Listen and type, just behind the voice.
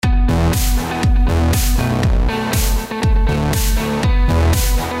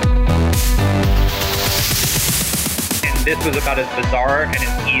this was about as bizarre and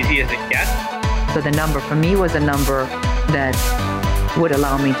as easy as it gets. So the number for me was a number that would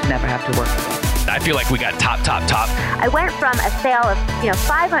allow me to never have to work again. I feel like we got top. I went from a sale of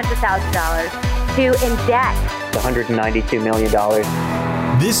 $500,000 to in debt. $192 million.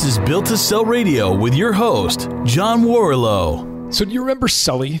 This is Built to Sell Radio with your host, John Warrillow. So do you remember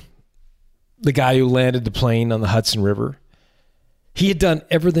Sully, the guy who landed the plane on the Hudson River? He had done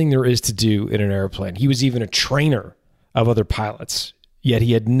everything there is to do in an airplane. He was even a trainer of other pilots, yet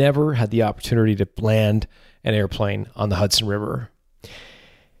he had never had the opportunity to land an airplane on the Hudson River.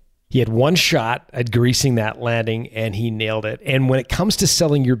 He had one shot at greasing that landing, and he nailed it. And when it comes to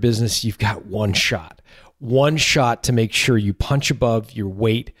selling your business, you've got one shot to make sure you punch above your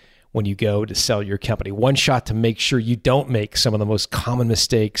weight when you go to sell your company. One shot to make sure you don't make some of the most common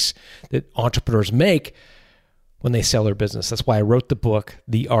mistakes that entrepreneurs make when they sell their business. That's why I wrote the book,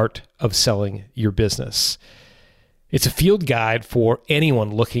 The Art of Selling Your Business. It's a field guide for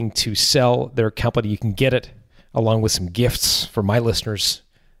anyone looking to sell their company. You can get it along with some gifts for my listeners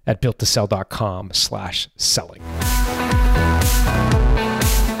at builttosell.com/selling.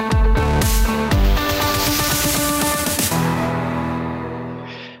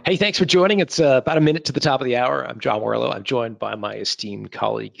 Hey, thanks for joining. It's about a minute to the top of the hour. I'm John Warrillow. I'm joined by my esteemed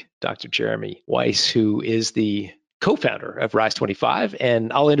colleague, Dr. Jeremy Weiss, who is the co-founder of Rise 25.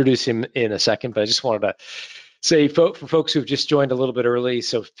 And I'll introduce him in a second, but I just wanted to say for folks who've just joined a little bit early,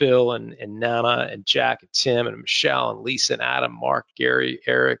 so Phil and Nana and Jack and Tim and Michelle and Lisa and Adam, Mark, Gary,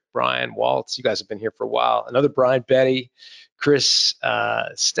 Eric, Brian, Waltz, you guys have been here for a while. Another Brian, Betty, Chris,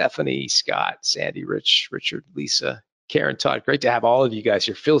 Stephanie, Scott, Sandy, Rich, Richard, Lisa, Karen, Todd. Great to have all of you guys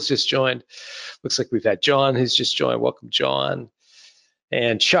here. Phil's just joined. Looks like we've had John who's just joined. Welcome, John.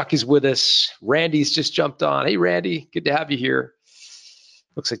 And Chuck is with us. Randy's just jumped on. Hey, Randy, good to have you here.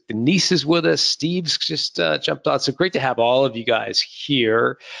 Looks like Denise is with us. Steve's just jumped on. So great to have all of you guys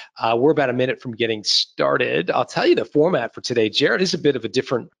here. We're about a minute from getting started. I'll tell you the format for today. Jared is a bit of a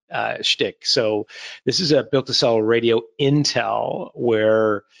different shtick. So this is a Built to Sell Radio Intel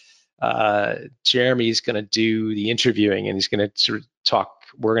where Jeremy's going to do the interviewing and he's going to sort of talk.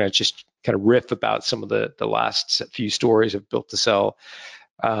 We're going to just kind of riff about some of the last few stories of Built to Sell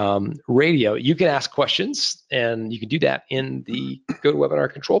Radio. You can ask questions and you can do that in the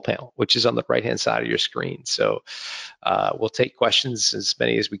GoToWebinar control panel, which is on the right-hand side of your screen. So we'll take questions, as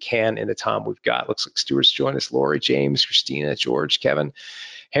many as we can in the time we've got. Looks like Stuart's joined us, Lori, James, Christina, George, Kevin.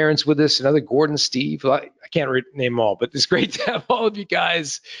 Heron's with us, another Gordon, Steve. I can't name them all, but it's great to have all of you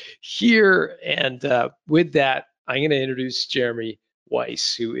guys here. And with that, I'm going to introduce Jeremy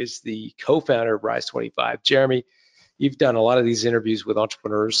Weiss, who is the co-founder of Rise 25. Jeremy, you've done a lot of these interviews with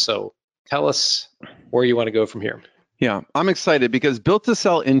entrepreneurs, so tell us where you want to go from here. Yeah, I'm excited because Built to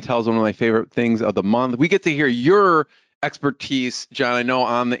Sell Intel is one of my favorite things of the month. We get to hear your expertise, John. I know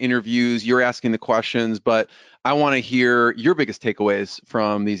on the interviews, you're asking the questions, but I want to hear your biggest takeaways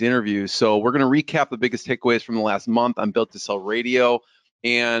from these interviews. So we're going to recap the biggest takeaways from the last month on Built to Sell Radio.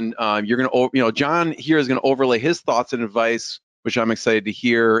 And you're going to, John here is going to overlay his thoughts and advice, which I'm excited to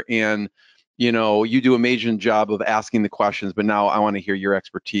hear. And you do an amazing job of asking the questions, but now I want to hear your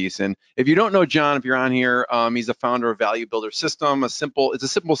expertise. And if you don't know John, if you're on here, he's the founder of Value Builder System. It's a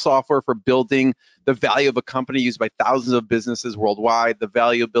simple software for building the value of a company used by thousands of businesses worldwide. The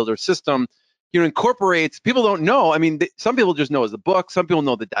Value Builder System, incorporates, people don't know. I mean, some people just know as the book. Some people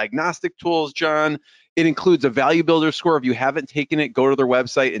know the diagnostic tools, John. It includes a Value Builder score. If you haven't taken it, go to their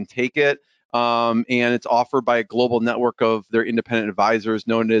website and take it. And it's offered by a global network of their independent advisors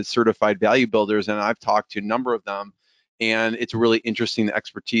known as certified value builders. And I've talked to a number of them, and it's really interesting the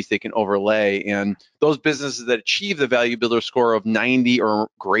expertise they can overlay. And those businesses that achieve the value builder score of 90 or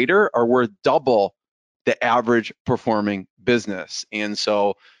greater are worth double the average performing business. And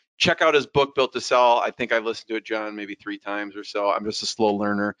so check out his book, Built to Sell. I think I've listened to it, John, maybe 3 times or so. I'm just a slow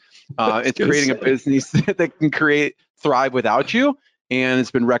learner. It's creating a business that can thrive without you. And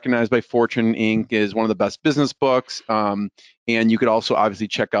it's been recognized by Fortune Inc. as one of the best business books. And you could also obviously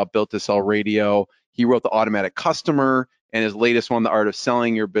check out Built to Sell Radio. He wrote The Automatic Customer and his latest one, The Art of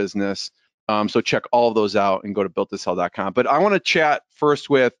Selling Your Business. So check all of those out and go to builttosell.com. But I want to chat first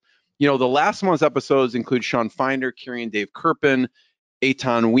with, the last month's episodes include Sean Finder, Kieran Dave Kirpin,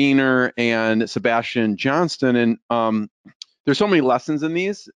 Eitan Weiner, and Sebastian Johnston. And there's so many lessons in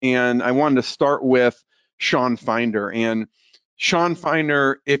these. And I wanted to start with Sean Finder. And Sean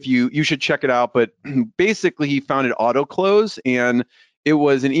Finder, if you should check it out, but basically he founded AutoClose, and it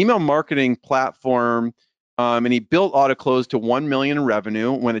was an email marketing platform, and he built AutoClose to 1 million in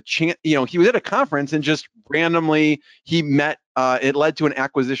revenue. When he was at a conference and just randomly he met. It led to an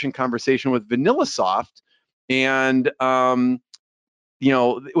acquisition conversation with VanillaSoft, And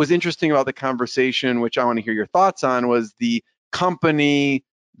it was interesting about the conversation, which I want to hear your thoughts on, was the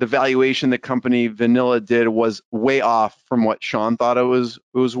valuation the company Vanilla did was way off from what Sean thought it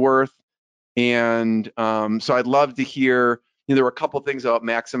was worth. And so I'd love to hear, there were a couple things about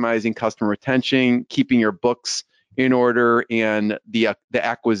maximizing customer retention, keeping your books in order, and the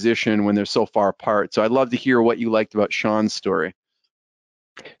acquisition when they're so far apart. So I'd love to hear what you liked about Sean's story.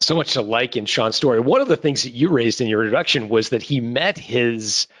 So much to like in Sean's story. One of the things that you raised in your introduction was that he met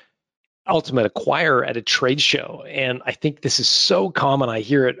his ultimate acquirer at a trade show. And I think this is so common. I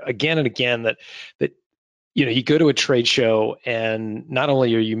hear it again and again that you go to a trade show and not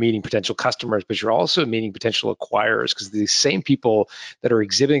only are you meeting potential customers, but you're also meeting potential acquirers, because the same people that are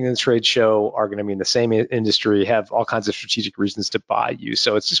exhibiting in the trade show are going to be in the same industry, have all kinds of strategic reasons to buy you.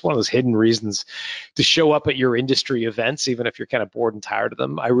 So it's just one of those hidden reasons to show up at your industry events, even if you're kind of bored and tired of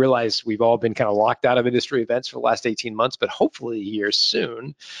them. I realize we've all been kind of locked out of industry events for the last 18 months, but hopefully here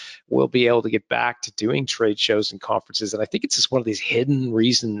soon, we'll be able to get back to doing trade shows and conferences. And I think it's just one of these hidden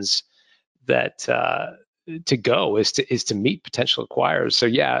reasons that to go is to meet potential acquirers. So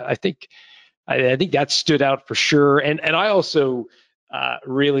yeah, I think that stood out for sure. And I also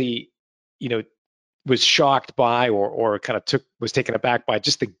really, was shocked by or kind of was taken aback by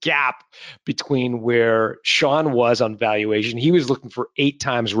just the gap between where Sean was on valuation. He was looking for 8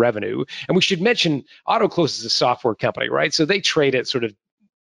 times revenue. And we should mention AutoClose is a software company, right? So they trade at sort of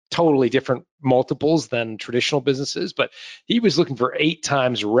totally different multiples than traditional businesses, but he was looking for 8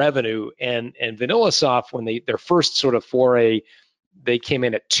 times revenue, and VanillaSoft, when their first sort of foray, they came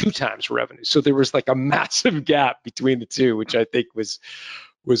in at 2 times revenue. So there was like a massive gap between the two, which I think was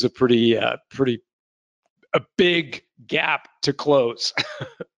a pretty big gap to close.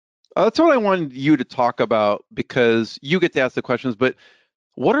 That's what I wanted you to talk about, because you get to ask the questions, but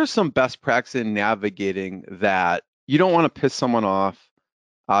what are some best practices in navigating that? You don't want to piss someone off,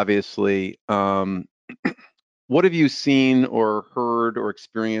 obviously. What have you seen or heard or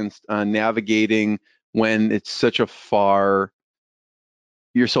experienced navigating when it's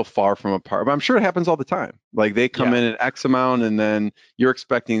you're so far from apart? But I'm sure it happens all the time. Like they come in at X amount and then you're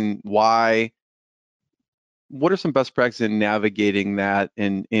expecting Y. What are some best practices in navigating that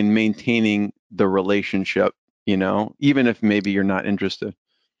and in maintaining the relationship, even if maybe you're not interested?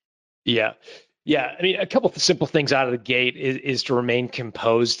 Yeah. Yeah, I mean, a couple of simple things out of the gate is to remain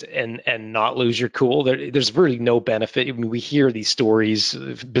composed and not lose your cool. There's really no benefit. I mean, we hear these stories,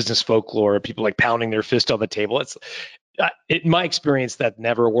 business folklore, people like pounding their fist on the table. It's in my experience that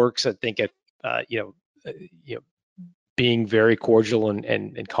never works. I think being very cordial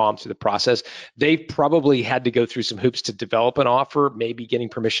and calm through the process. They probably had to go through some hoops to develop an offer, maybe getting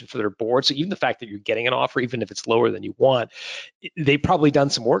permission for their board. So even the fact that you're getting an offer, even if it's lower than you want, they've probably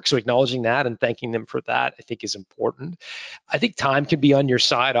done some work. So acknowledging that and thanking them for that, I think, is important. I think time can be on your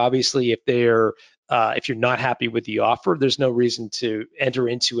side. Obviously, if you're not happy with the offer, there's no reason to enter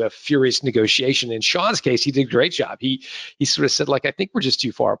into a furious negotiation. In Sean's case, he did a great job. He sort of said, like, I think we're just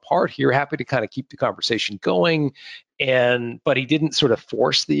too far apart here. Happy to kind of keep the conversation going. But he didn't sort of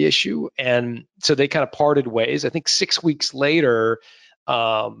force the issue. And so they kind of parted ways. I think 6 weeks later,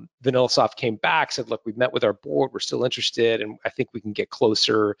 VanillaSoft came back, said, look, we've met with our board, we're still interested, and I think we can get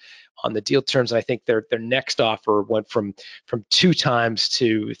closer on the deal terms. And I think their next offer went from 2 times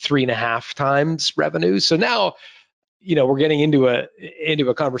to 3.5 times revenue. So now, we're getting into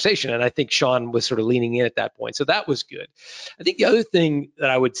a conversation, and I think Sean was sort of leaning in at that point. So that was good. I think the other thing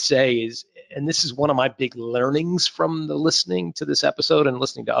that I would say is, and this is one of my big learnings from the listening to this episode and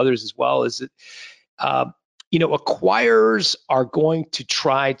listening to others as well, is that acquirers are going to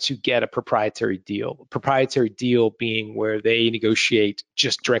try to get a proprietary deal. A proprietary deal being where they negotiate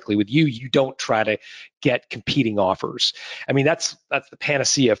just directly with you. You don't try to get competing offers. I mean, that's the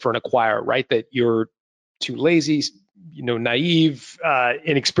panacea for an acquirer, right? That you're too lazy, naive,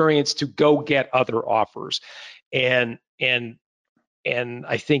 inexperienced to go get other offers. And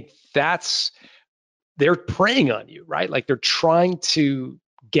I think they're preying on you, right? Like they're trying to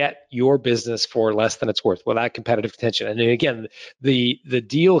get your business for less than it's worth without competitive contention. And again, the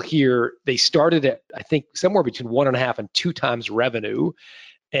deal here, they started at, I think, somewhere between 1.5 and 2 times revenue.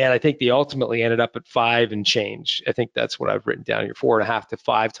 And I think they ultimately ended up at 5 and change. I think that's what I've written down here, 4.5 to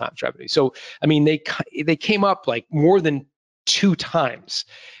 5 times revenue. So, I mean, they came up like more than 2 times.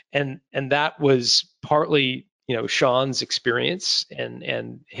 And that was partly, Sean's experience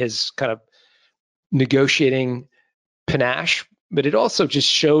and his kind of negotiating panache, but it also just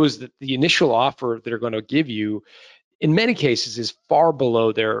shows that the initial offer they're going to give you, in many cases, is far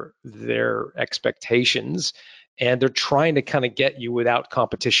below their expectations, and they're trying to kind of get you without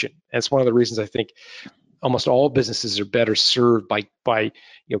competition. And it's one of the reasons I think almost all businesses are better served by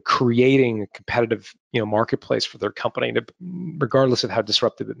creating a competitive marketplace for their company, regardless of how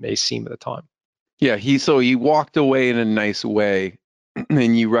disruptive it may seem at the time. Yeah, he walked away in a nice way, and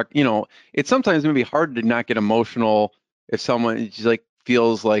it's sometimes maybe hard to not get emotional if someone just like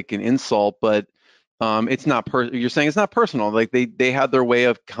feels like an insult, but it's not you're saying it's not personal. Like they had their way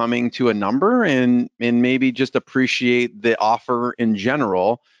of coming to a number and maybe just appreciate the offer in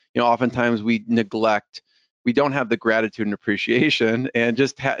general. Oftentimes we don't have the gratitude and appreciation, and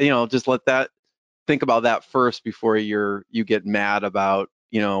just let that, think about that first before you get mad about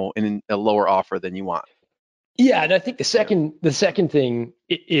in a lower offer than you want. Yeah, and I think the second thing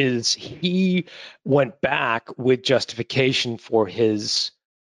is he went back with justification for his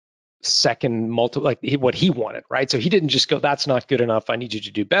second what he wanted, right? So he didn't just go, that's not good enough, I need you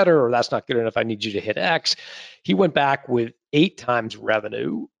to do better, or that's not good enough, I need you to hit X. He went back with 8 times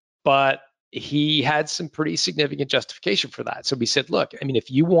revenue, but he had some pretty significant justification for that. So we said, look, I mean,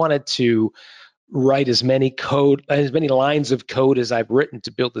 if you wanted to write as many lines of code as I've written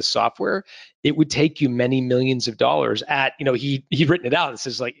to build this software, it would take you many millions of dollars at, he'd written it out. It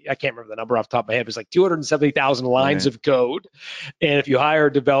says, like, I can't remember the number off the top of my head, but it's like 270,000 lines of code. And if you hire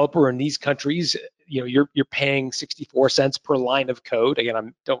a developer in these countries, you're paying 64 cents per line of code. Again,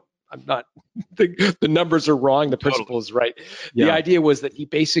 I'm not, the numbers are wrong. The principle is right. Yeah. The idea was that he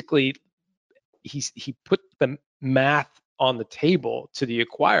basically, he put the math on the table to the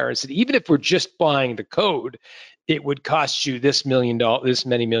acquirer and said, even if we're just buying the code, it would cost you this many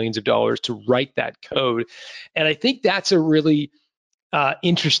millions of dollars to write that code. And I think that's a really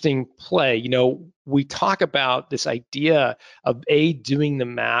interesting play. We talk about this idea of A, doing the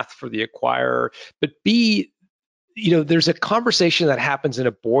math for the acquirer, but B, there's a conversation that happens in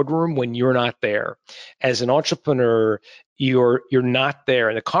a boardroom when you're not there. As an entrepreneur, you're not there,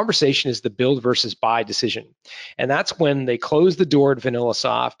 and the conversation is the build versus buy decision. And that's when they close the door at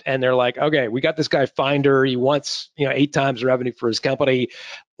VanillaSoft, and they're like, okay, we got this guy Finder. He wants 8 times revenue for his company.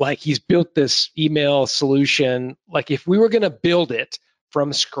 Like, he's built this email solution. Like, if we were going to build it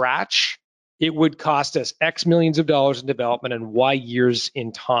from scratch, it would cost us X millions of dollars in development and Y years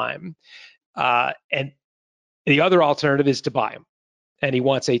in time. And the other alternative is to buy him, and he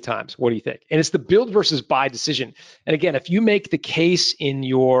wants 8 times. What do you think? And it's the build versus buy decision. And again, if you make the case in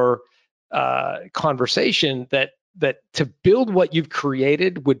your conversation that to build what you've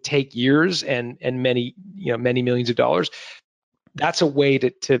created would take years and many millions of dollars, that's a way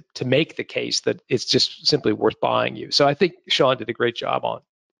to make the case that it's just simply worth buying you. So I think Sean did a great job on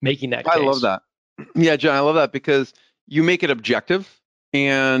making that case. I love that. Yeah, John, I love that because you make it objective,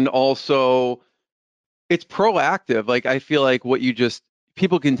 and also it's proactive. Like, I feel like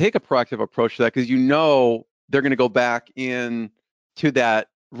people can take a proactive approach to that because they're going to go back in to that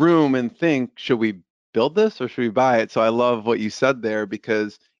room and think, should we build this or should we buy it? So I love what you said there,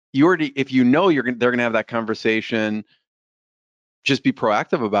 because if they're going to have that conversation, just be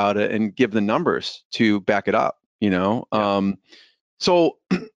proactive about it and give the numbers to back it up. Yeah. So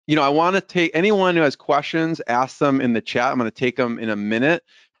I want to take anyone who has questions, ask them in the chat. I'm going to take them in a minute.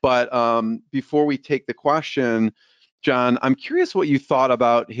 But before we take the question, John, I'm curious what you thought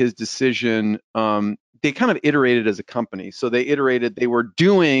about his decision. They kind of iterated as a company. So they were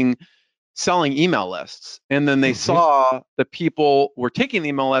selling email lists. And then they saw that people were taking the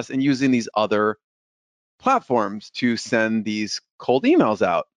email lists and using these other platforms to send these cold emails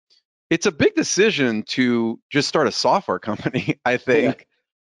out. It's a big decision to just start a software company, I think.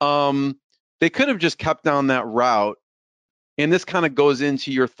 Yeah. They could have just kept down that route. And this kind of goes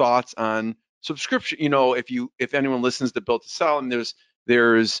into your thoughts on subscription. If anyone listens to Built to Sell, and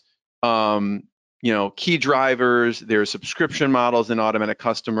there's key drivers, there's subscription models in Automatic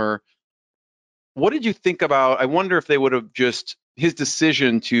Customer. What did you think about? I wonder if they would have his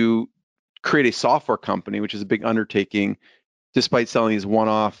decision to create a software company, which is a big undertaking, despite selling these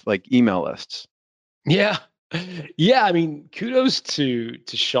one-off email lists. Yeah. I mean, kudos to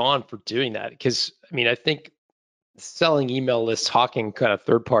Sean for doing that, because I think selling email lists, hawking kind of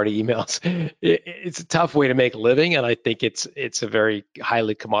third-party emails, it's a tough way to make a living, and I think it's a very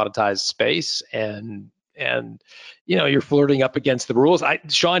highly commoditized space, and you're flirting up against the rules.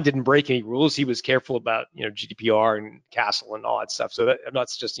 Sean didn't break any rules. He was careful about GDPR and CASL and all that stuff. So I'm not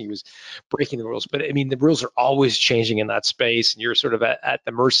suggesting he was breaking the rules, but the rules are always changing in that space, and you're sort of at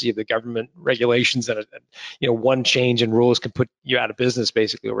the mercy of the government regulations. And one change in rules can put you out of business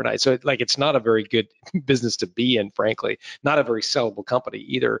basically overnight. So it's not a very good business to be in, frankly. Not a very sellable company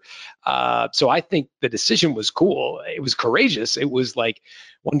either. So I think the decision was cool. It was courageous. It was like,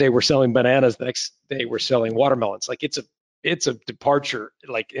 one day we're selling bananas, the next day we're selling watermelons. It's a it's a departure,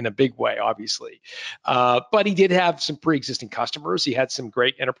 like in a big way, obviously. But he did have some pre-existing customers. He had some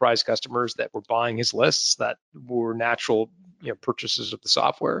great enterprise customers that were buying his lists that were natural, purchases of the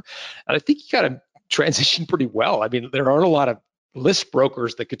software. And I think he kind of transitioned pretty well. I mean, there aren't a lot of list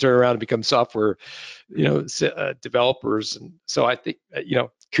brokers that could turn around and become software, developers. And so I think,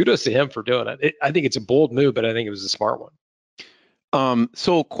 kudos to him for doing it. I think it's a bold move, but I think it was a smart one.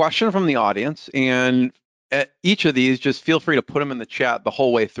 So question from the audience, and at each of these, just feel free to put them in the chat the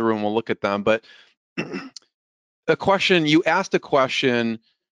whole way through and we'll look at them. But a question, you asked a question,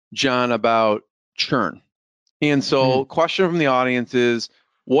 John, about churn. And so question from the audience is,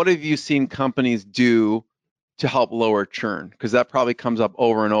 what have you seen companies do to help lower churn? Because that probably comes up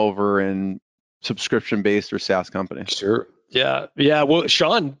over and over in subscription-based or SaaS companies. Sure. Yeah. Well,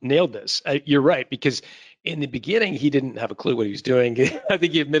 Sean nailed this. You're right, because in the beginning he didn't have a clue what he was doing. I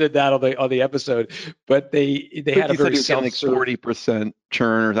think he admitted that on the episode. But they had a very self-serve, like 40%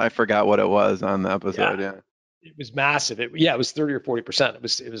 churn, or I forgot what it was on the episode. Yeah. It was massive. It was 30 or 40%.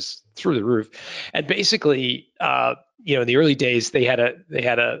 It was through the roof. And basically, in the early days, they had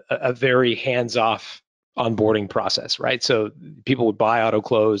a very hands-off onboarding process, right? So people would buy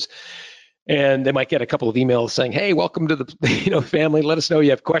AutoClose, and they might get a couple of emails saying, "Hey, welcome to the family. Let us know you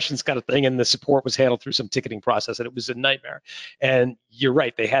have questions," kind of thing. And the support was handled through some ticketing process, and it was a nightmare. And you're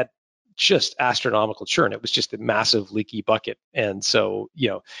right, they had just astronomical churn. It was just a massive leaky bucket. And so,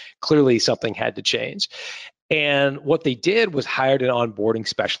 clearly something had to change. And what they did was hired an onboarding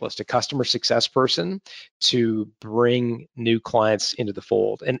specialist, a customer success person, to bring new clients into the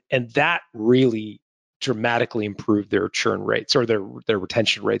fold. And that really dramatically improved their churn rates, or their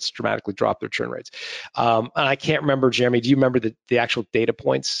retention rates dramatically dropped their churn rates. And I can't remember, Jeremy, do you remember the actual data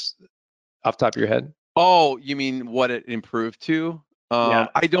points off the top of your head? Oh, you mean what it improved to? Yeah.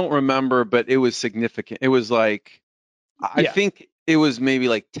 I don't remember, but it was significant. It was like, I think it was maybe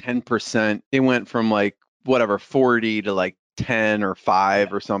like 10%. It went from like, 40 to like 10 or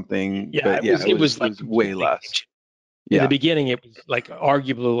 5 or something. Yeah, but it was way less. In the beginning, it was like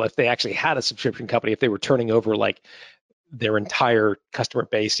arguable if they actually had a subscription company, if they were turning over like their entire customer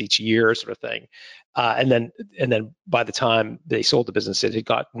base each year, sort of thing. And then by the time they sold the business, it had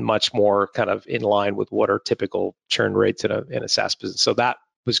gotten much more kind of in line with what are typical churn rates in a SaaS business. So that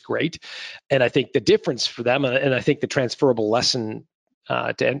was great. And I think the difference for them, and I think the transferable lesson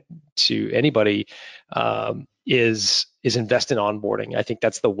to anybody is invest in onboarding. I think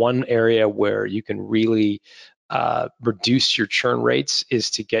that's the one area where you can really reduce your churn rates,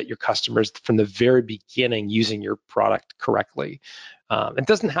 is to get your customers from the very beginning using your product correctly. It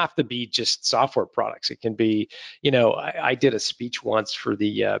doesn't have to be just software products. It can be, I did a speech once for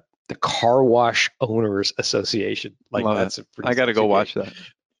the Car Wash Owners Association. Like, I got to go watch that.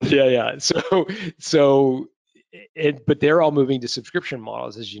 Yeah. But they're all moving to subscription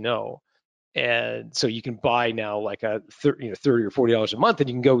models, as you know. And so you can buy now like a $30 or $40 a month, and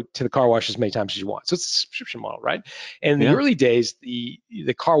you can go to the car wash as many times as you want. So it's a subscription model, right? And in the early days, the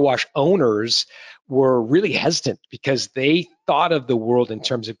car wash owners were really hesitant because they thought of the world in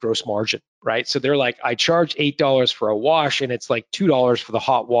terms of gross margin, right? So they're like, I charge $8 for a wash, and it's like $2 for the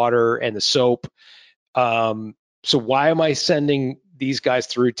hot water and the soap. So why am I sending these guys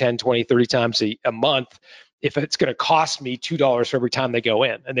through 10, 20, 30 times a month if it's going to cost me $2 for every time they go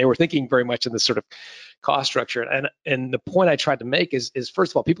in? And they were thinking very much in this sort of cost structure. And the point I tried to make is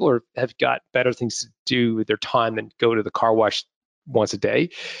first of all, people have got better things to do with their time than go to the car wash once a day.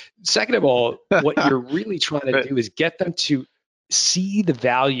 Second of all, what you're really trying to do is get them to see the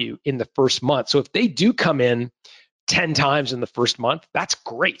value in the first month. So if they do come in 10 times in the first month, that's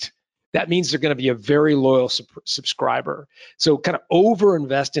great. That means they're going to be a very loyal subscriber. So kind of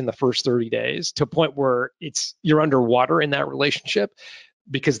overinvest in the first 30 days to a point where you're underwater in that relationship,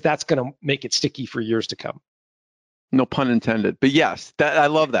 because that's going to make it sticky for years to come. No pun intended. But yes, I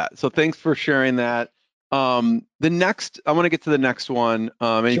love that. So thanks for sharing that. I want to get to the next one.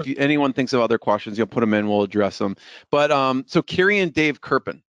 And sure. If anyone thinks of other questions, put them in, we'll address them. But so Carrie and Dave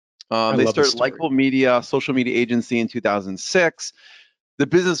Kerpen, they started Likeable Media, social media agency in 2006. The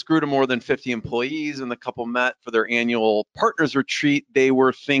business grew to more than 50 employees, and the couple met for their annual partners retreat. They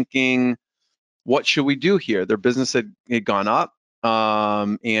were thinking, what should we do here? Their business had gone up,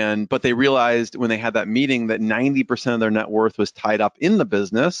 but they realized when they had that meeting that 90% of their net worth was tied up in the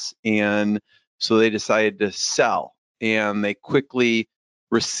business, and so they decided to sell. And they quickly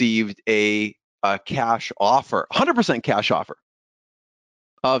received a cash offer, 100% cash offer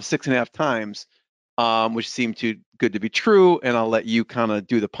of 6.5 times. Which seemed too good to be true, and I'll let you kind of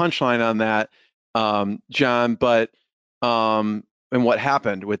do the punchline on that, John. But and what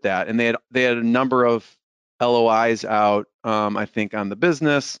happened with that? And they had a number of LOIs out I think, on the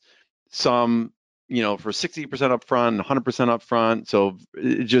business. Some, for 60% upfront, 100% upfront. So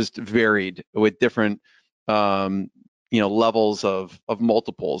it just varied with different, levels of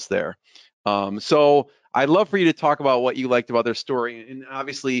multiples there. So I'd love for you to talk about what you liked about their story. And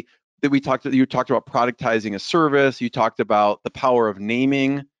obviously, you talked about productizing a service. You talked about the power of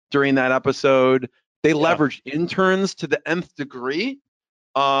naming during that episode. They leveraged interns to the nth degree.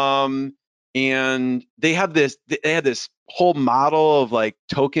 And they had this whole model of like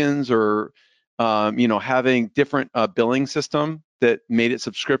tokens or having different billing system that made it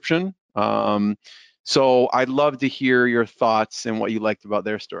subscription. So I'd love to hear your thoughts and what you liked about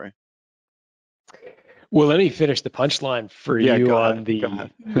their story. Well, let me finish the punchline for you on the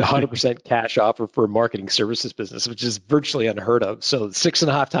 100% cash offer for a marketing services business, which is virtually unheard of. So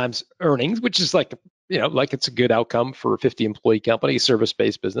 6.5 times earnings, which is like it's a good outcome for a 50 employee company,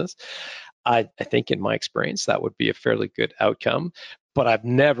 service-based business. I think in my experience, that would be a fairly good outcome. But I've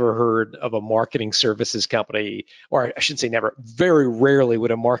never heard of a marketing services company, or I shouldn't say never, very rarely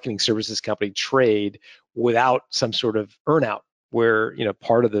would a marketing services company trade without some sort of earnout where,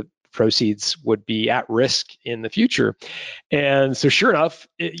 part of the proceeds would be at risk in the future. And so sure enough,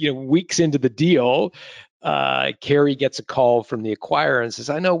 weeks into the deal, Carrie gets a call from the acquirer and says,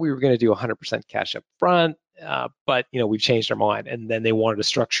 I know we were going to do 100% cash up front, but we've changed our mind. And then they wanted to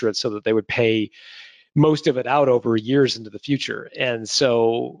structure it so that they would pay most of it out over years into the future. And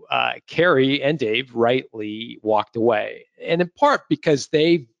so Carrie and Dave rightly walked away. And in part because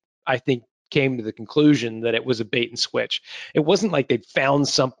they, I think, came to the conclusion that it was a bait and switch. It wasn't like they'd found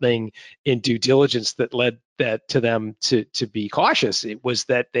something in due diligence that led to them to be cautious. It was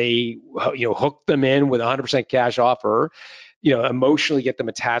that they hooked them in with a 100% cash offer, emotionally get them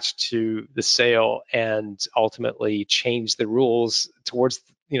attached to the sale, and ultimately change the rules towards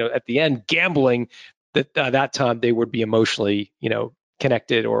at the end, gambling that that time they would be emotionally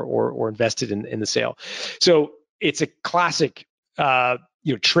connected or invested in the sale. So it's a classic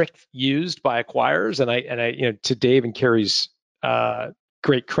trick used by acquirers, and I to Dave and Carrie's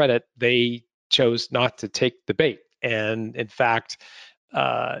great credit, they chose not to take the bait, and in fact,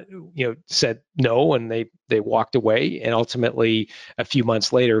 said no, and they walked away, and ultimately a few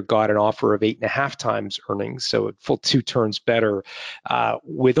months later got an offer of 8.5 times earnings, so a full 2 turns better,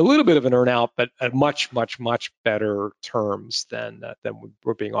 with a little bit of an earnout, but at much better terms than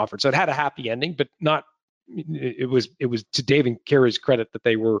were being offered. So it had a happy ending, but not. It was to Dave and Carrie's credit that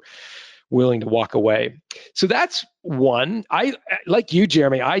they were willing to walk away. So that's one. I, like you,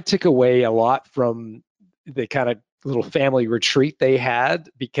 Jeremy, I took away a lot from the kind of little family retreat they had,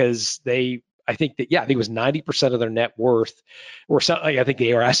 because I think it was 90% of their net worth, or something. I think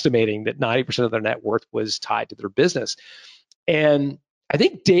they were estimating that 90% of their net worth was tied to their business. And I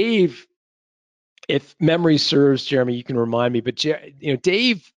think Dave, if memory serves, Jeremy, you can remind me, but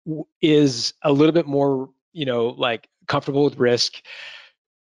Dave is a little bit more, like comfortable with risk,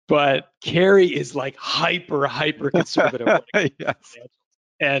 but Carrie is like hyper conservative. Yes.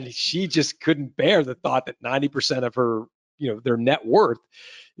 And she just couldn't bear the thought that 90% of her, their net worth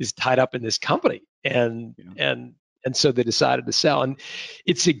is tied up in this company. And so they decided to sell. And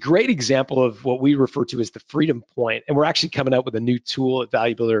it's a great example of what we refer to as the freedom point. And we're actually coming out with a new tool at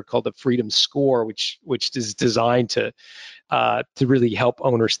Value Builder called the Freedom Score, which is designed to really help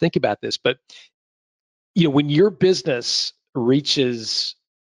owners think about this. But when your business reaches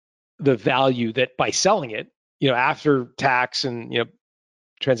the value that by selling it, after tax and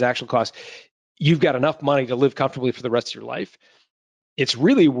transactional costs, you've got enough money to live comfortably for the rest of your life, it's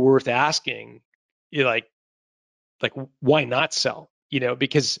really worth asking, like why not sell?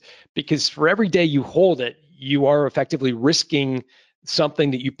 Because for every day you hold it, you are effectively risking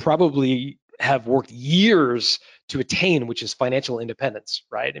something that you probably have worked years to attain, which is financial independence,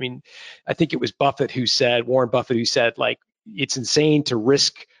 right? I mean, I think it was Warren Buffett, who said, like, it's insane to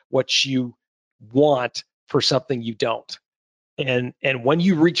risk what you want for something you don't. And when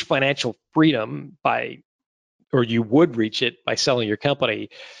you reach financial freedom or you would reach it by selling your company,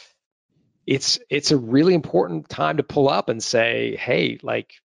 it's a really important time to pull up and say, hey,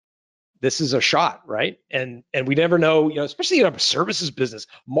 like, this is a shot, right? And we never know, especially in a services business,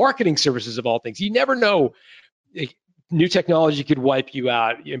 marketing services of all things, you never know. New technology could wipe you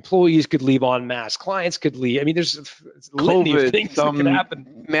out. Employees could leave en masse. Clients could leave. I mean, there's a litany of things that can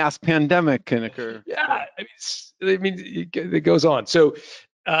happen. Mass pandemic can occur. Yeah, it goes on. So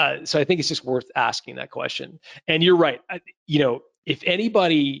I think it's just worth asking that question. And you're right. If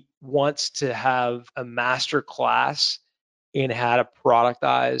anybody wants to have a master class in how to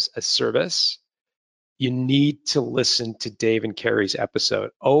productize a service, you need to listen to Dave and Carrie's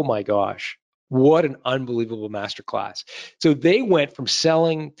episode. Oh my gosh. What an unbelievable masterclass. So they went from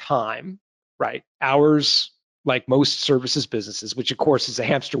selling time, right, hours, like most services businesses, which of course is a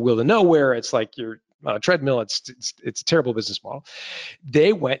hamster wheel to nowhere. It's like you're on a treadmill. It's a terrible business model.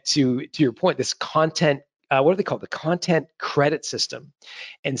 They went to your point, this content, what do they call it? The content credit system.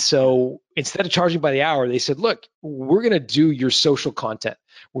 And so instead of charging by the hour, they said, look, we're going to do your social content.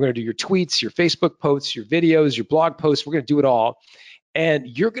 We're going to do your tweets, your Facebook posts, your videos, your blog posts. We're going to do it all. And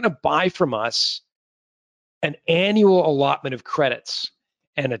you're going to buy from us an annual allotment of credits.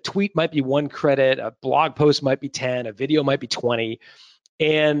 And a tweet might be 1 credit, a blog post might be 10, a video might be 20.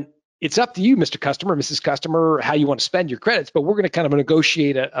 And it's up to you, Mr. Customer, Mrs. Customer, how you want to spend your credits, but we're going to kind of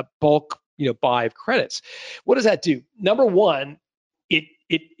negotiate a bulk, buy of credits. What does that do? Number one,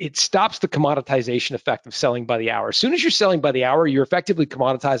 it stops the commoditization effect of selling by the hour. As soon as you're selling by the hour, you're effectively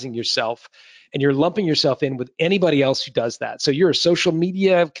commoditizing yourself, and you're lumping yourself in with anybody else who does that. So you're a social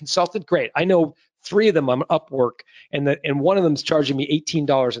media consultant, great. I know 3 of them on Upwork, and one of them is charging me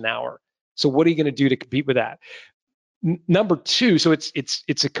 $18 an hour. So what are you going to do to compete with that? Number 2, so it's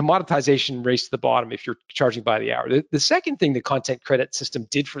a commoditization race to the bottom if you're charging by the hour. The second thing the content credit system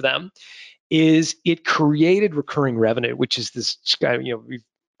did for them is it created recurring revenue, which is this, we've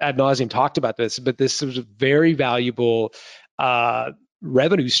ad nauseum talked about this, but this is a very valuable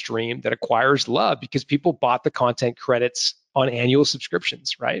revenue stream that acquires love because people bought the content credits on annual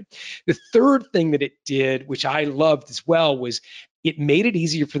subscriptions, right? The third thing that it did, which I loved as well, was it made it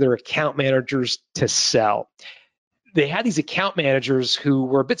easier for their account managers to sell. They had these account managers who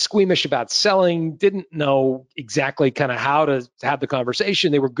were a bit squeamish about selling, didn't know exactly kind of how to have the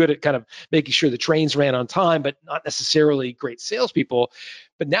conversation. They were good at kind of making sure the trains ran on time, but not necessarily great salespeople.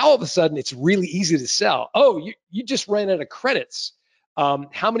 But now all of a sudden, it's really easy to sell. Oh, you just ran out of credits.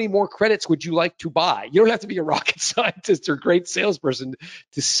 How many more credits would you like to buy? You don't have to be a rocket scientist or a great salesperson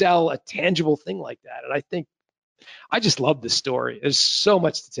to sell a tangible thing like that. And I think I just love this story. There's so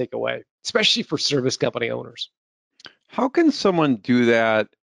much to take away, especially for service company owners. How can someone do that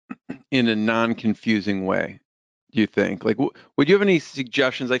in a non-confusing way, do you think? Like, would you have any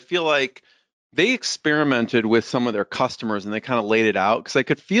suggestions? I feel like they experimented with some of their customers and they kind of laid it out, because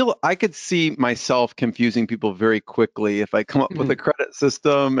I could see myself confusing people very quickly if I come up with a credit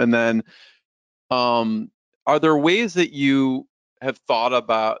system. And then are there ways that you have thought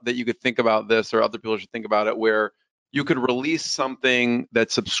about that you could think about this, or other people should think about it, where you could release something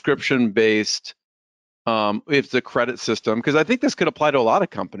that's subscription based if it's a credit system? Because I think this could apply to a lot of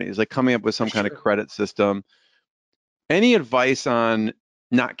companies, like coming up with some kind of credit system. Any advice on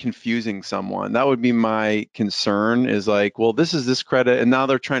not confusing someone? That would be my concern, is like, well, this is this credit, and now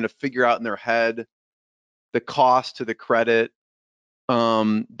they're trying to figure out in their head the cost to the credit.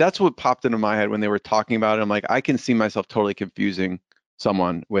 That's what popped into my head when they were talking about it. I'm like, I can see myself totally confusing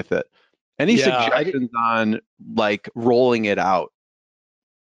someone with it. Any suggestions on like rolling it out?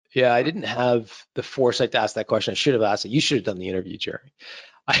 Yeah, I didn't have the foresight to ask that question. I should have asked it. You should have done the interview, Jeremy.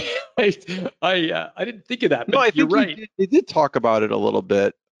 I didn't think of that. But no, I think you're right. They did talk about it a little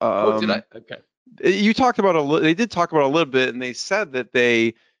bit. Did I? Okay. You talked about they did talk about it a little bit, and they said that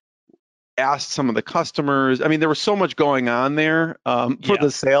they asked some of the customers. I mean, there was so much going on there for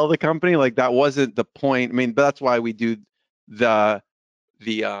the sale of the company. Like, that wasn't the point. I mean, but that's why we do the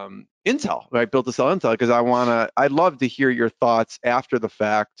Intel, right? Built to Sell Intel, because I'd love to hear your thoughts after the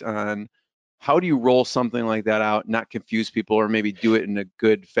fact on how do you roll something like that out, not confuse people, or maybe do it in a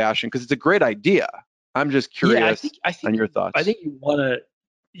good fashion, because it's a great idea. I'm just curious on your thoughts. I think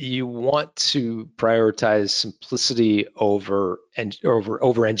you want to prioritize simplicity over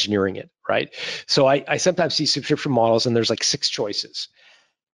engineering it, right? So I sometimes see subscription models and there's like 6 choices.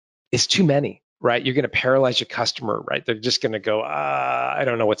 It's too many, right? You're going to paralyze your customer, right? They're just going to go, I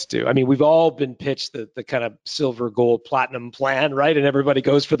don't know what to do. I mean, we've all been pitched the kind of silver, gold, platinum plan, right? And everybody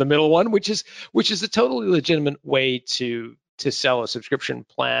goes for the middle one, which is a totally legitimate way to sell a subscription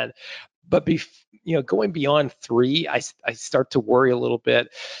plan. But going beyond 3, I start to worry a little bit.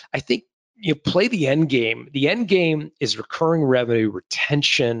 I think play the end game. The end game is recurring revenue,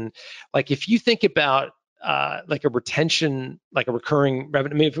 retention. Like, if you think about like a retention, like a recurring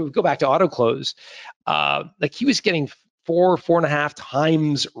revenue. I mean, if we go back to AutoClose, like he was getting 4.5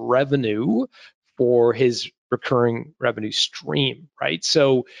 times revenue for his recurring revenue stream, right?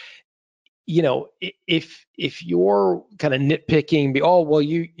 So, if you're kind of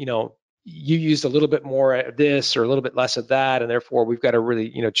nitpicking, you used a little bit more of this or a little bit less of that, and therefore we've got to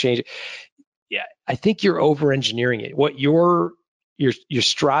really, change it. Yeah, I think you're over-engineering it. What you're you're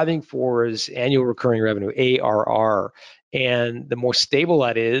striving for is annual recurring revenue, ARR. And the more stable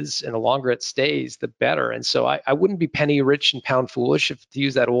that is and the longer it stays, the better. And so I wouldn't be penny rich and pound foolish, if to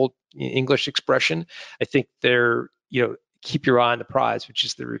use that old English expression. I think keep your eye on the prize, which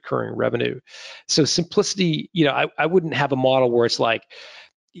is the recurring revenue. So simplicity, I wouldn't have a model where it's like,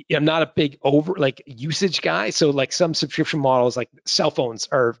 I'm not a big usage guy. So like some subscription models, like cell phones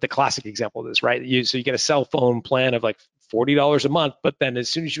are the classic example of this, right? So you get a cell phone plan of like $40 a month, but then as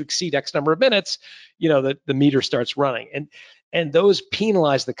soon as you exceed X number of minutes, the meter starts running, and those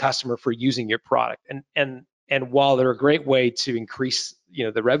penalize the customer for using your product. And while they're a great way to increase,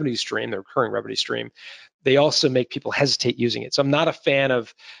 the revenue stream, the recurring revenue stream, they also make people hesitate using it. So I'm not a fan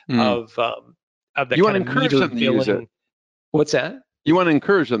of the you want to encourage them to use it. What's that? You want to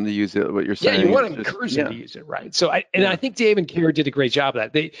encourage them to use it, what you're saying. Yeah, you want to encourage them to use it, right? So I think Dave and Kara did a great job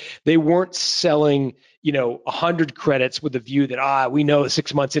of that. They weren't selling, 100 credits with the view that, we know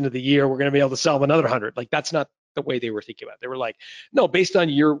 6 months into the year, we're going to be able to sell them another 100. Like, that's not the way they were thinking about it. They were like, no, based on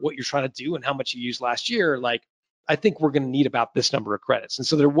what you're trying to do and how much you used last year, like, I think we're going to need about this number of credits. And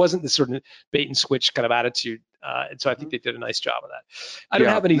so there wasn't this sort of bait and switch kind of attitude. And so I think they did a nice job of that. I don't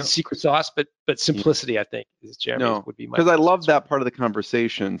have any secret sauce, but simplicity, I think, is Jeremy would be my. Because I love that part of the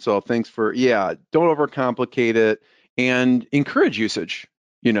conversation. So thanks for, don't overcomplicate it and encourage usage,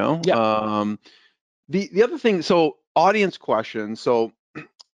 Yeah. The other thing, so audience questions. So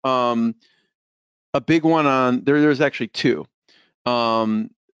a big one on, there's actually two.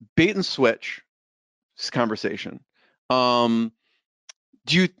 Bait and switch conversation.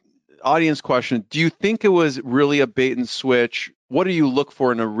 Audience question, do you think it was really a bait and switch? What do you look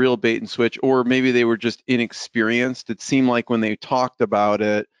for in a real bait and switch? Or maybe they were just inexperienced. It seemed like when they talked about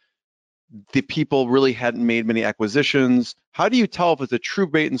it, the people really hadn't made many acquisitions. How do you tell if it's a true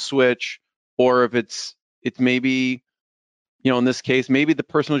bait and switch, or if it's maybe, in this case, maybe the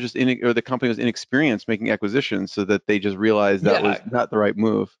person was just or the company was inexperienced making acquisitions, so that they just realized that was not the right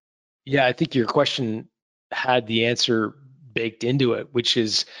move? Yeah, I think your question had the answer baked into it, which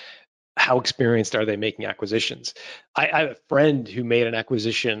is, how experienced are they making acquisitions? I have a friend who made an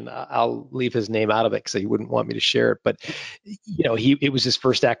acquisition. I'll leave his name out of it because he wouldn't want me to share it. But it was his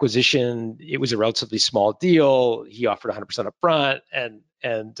first acquisition. It was a relatively small deal. He offered 100% up front, and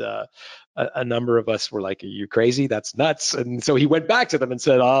a number of us were like, "Are you crazy? That's nuts!" And so he went back to them and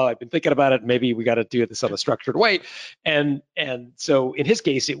said, "Oh, I've been thinking about it. Maybe we got to do this on a structured way." And so in his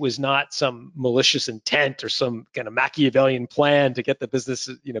case, it was not some malicious intent or some kind of Machiavellian plan to get the business,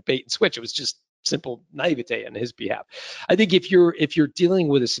 bait and switch. It was just simple naivete on his behalf. I think if you're dealing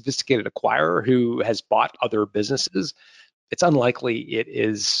with a sophisticated acquirer who has bought other businesses, it's unlikely it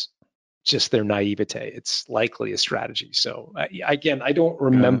is just their naivete. It's likely a strategy. So again, I don't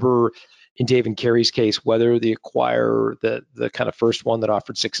remember in Dave and Carey's case whether the acquirer, the kind of first one that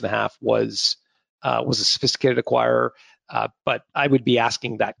offered 6.5 was a sophisticated acquirer. But I would be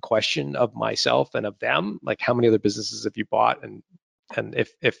asking that question of myself and of them, like, how many other businesses have you bought? And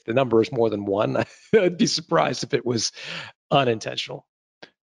if the number is more than one, I'd be surprised if it was unintentional.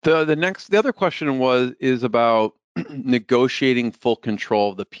 The other question is about negotiating full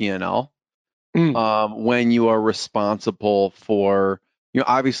control of the P&L when you are responsible for,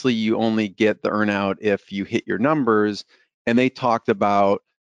 obviously you only get the earnout if you hit your numbers, and they talked about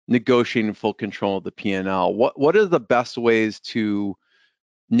negotiating full control of the P&L. What are the best ways to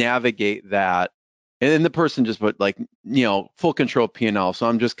navigate that? And then the person just put full control of P&L. So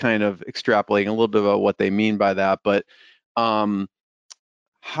I'm just kind of extrapolating a little bit about what they mean by that. But how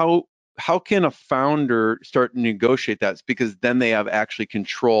can a founder start to negotiate that? Because then they have actually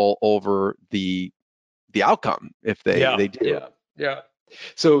control over the outcome if they do. Yeah.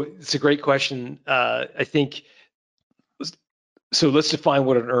 So it's a great question. I think. So let's define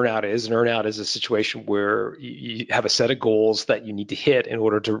what an earnout is. An earnout is a situation where you have a set of goals that you need to hit in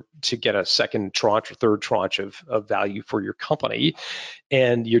order to get a second tranche or third tranche of value for your company.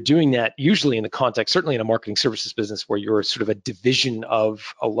 And you're doing that usually in the context, certainly in a marketing services business, where you're sort of a division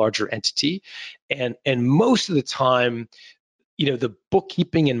of a larger entity. And most of the time, the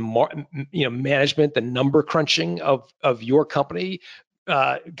bookkeeping and management, the number crunching of your company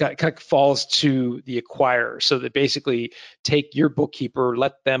kind of falls to the acquirer. So that basically take your bookkeeper,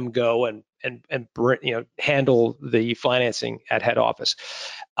 let them go and handle the financing at head office.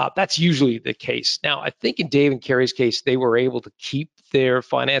 That's usually the case. Now, I think in Dave and Carey's case, they were able to keep their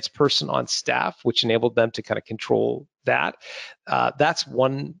finance person on staff, which enabled them to kind of control that. That's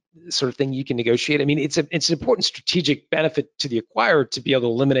one sort of thing you can negotiate. I mean, it's an important strategic benefit to the acquirer to be able to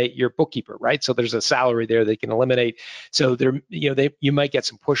eliminate your bookkeeper, right? So there's a salary there they can eliminate. So you might get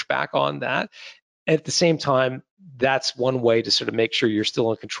some pushback on that. at the same time, that's one way to sort of make sure you're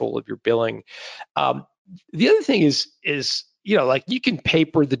still in control of your billing. The other thing is like you can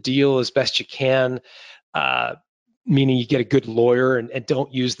paper the deal as best you can, meaning you get a good lawyer and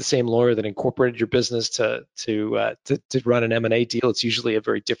don't use the same lawyer that incorporated your business to run an M&A deal. It's usually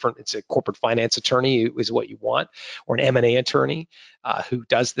it's a corporate finance attorney is what you want, or an M&A attorney who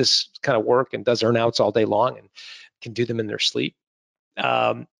does this kind of work and does earnouts all day long and can do them in their sleep.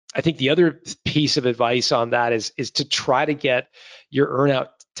 I think the other piece of advice on that is to try to get your earnout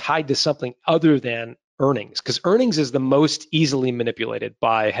tied to something other than earnings, because earnings is the most easily manipulated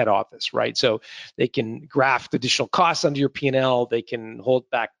by head office, right? So they can graft additional costs under your P&L, they can hold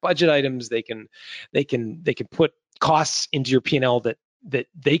back budget items, they can put costs into your P&L that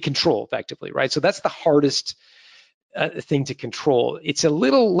they control effectively, right? So that's the hardest thing to control. It's a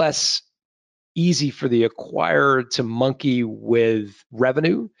little less easy for the acquirer to monkey with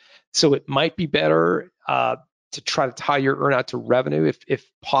revenue. So it might be better to try to tie your earnout to revenue if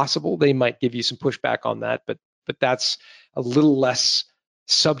possible. They might give you some pushback on that, but that's a little less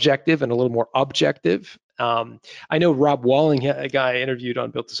subjective and a little more objective. I know Rob Walling, a guy I interviewed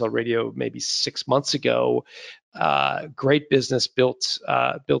on Built to Sell Radio maybe 6 months ago, great business, built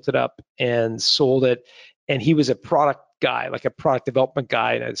it up and sold it. And he was a product guy, like a product development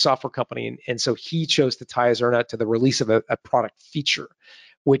guy at a software company. And so he chose to tie his earnout to the release of a product feature,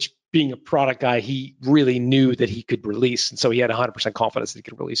 which, being a product guy, he really knew that he could release. And so he had 100% confidence that he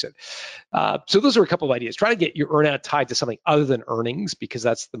could release it. So those are a couple of ideas. Try to get your earnout tied to something other than earnings, because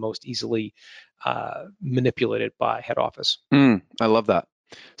that's the most easily manipulated by head office. I love that.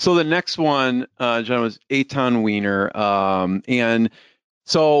 So the next one, John, was Eitan Wiener. And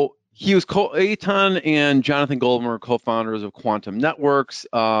so he was Eitan and Jonathan Goldman were co-founders of Quantum Networks.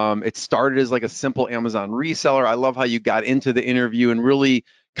 It started as like a simple Amazon reseller. I love how you got into the interview and really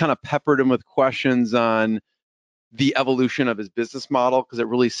kind of peppered him with questions on the evolution of his business model, because it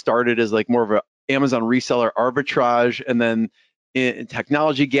really started as like more of a Amazon reseller arbitrage, and then in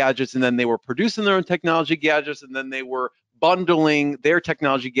technology gadgets, and then they were producing their own technology gadgets, and then they were bundling their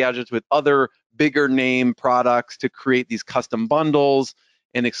technology gadgets with other bigger name products to create these custom bundles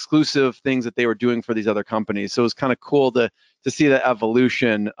and exclusive things that they were doing for these other companies. So it was kind of cool to see the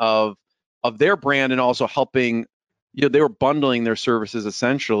evolution of their brand, and also helping, they were bundling their services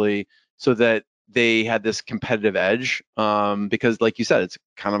essentially so that they had this competitive edge, because like you said, it's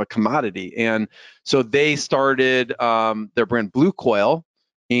kind of a commodity. And so they started their brand Blue Coil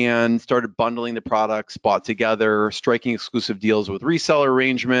and started bundling the products, bought together, striking exclusive deals with reseller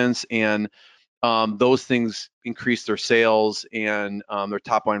arrangements, and those things increased their sales and their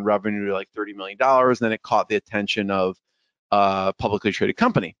top line revenue to like $30 million. And then it caught the attention of a publicly traded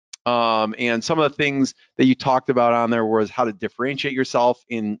company. And some of the things that you talked about on there was how to differentiate yourself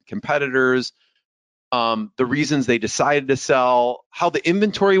in competitors, the reasons they decided to sell, how the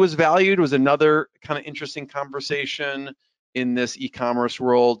inventory was valued was another kind of interesting conversation in this e-commerce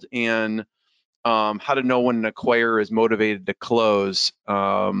world, and how to know when an acquirer is motivated to close.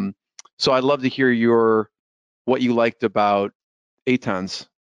 So I'd love to hear what you liked about Eitan's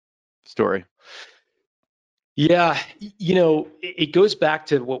story. Yeah, it goes back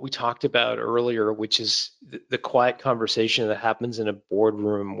to what we talked about earlier, which is the quiet conversation that happens in a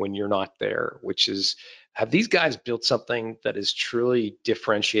boardroom when you're not there, which is, have these guys built something that is truly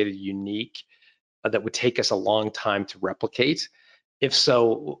differentiated, unique, that would take us a long time to replicate? If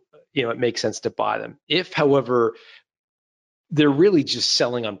so, it makes sense to buy them. If, however, they're really just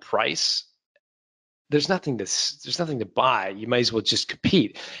selling on price, there's nothing to buy. You might as well just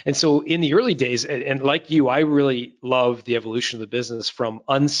compete. And so in the early days, and like you, I really love the evolution of the business from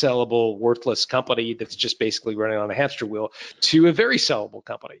unsellable, worthless company that's just basically running on a hamster wheel to a very sellable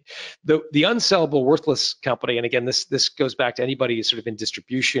company. The unsellable, worthless company, and again, this goes back to anybody who's sort of in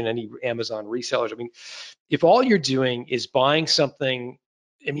distribution, any Amazon resellers. I mean, if all you're doing is buying something,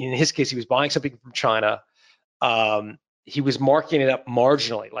 I mean, in his case, he was buying something from China. He was marking it up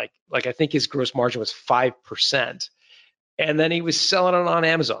marginally, like I think his gross margin was 5%, and then he was selling it on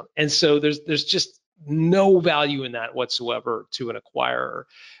Amazon. And so there's just no value in that whatsoever to an acquirer,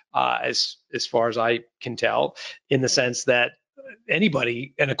 as far as I can tell, in the sense that an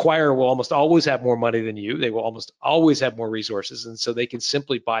acquirer will almost always have more money than you. They will almost always have more resources, and so they can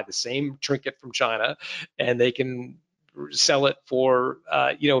simply buy the same trinket from China, and they can sell it for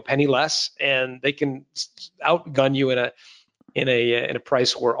a penny less, and they can outgun you in a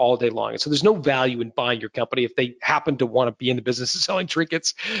price war all day long. And so there's no value in buying your company. If they happen to want to be in the business of selling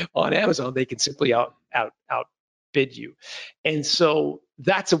trinkets on Amazon, they can simply outbid you. And so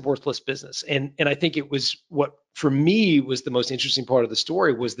that's a worthless business. And I think it was what for me was the most interesting part of the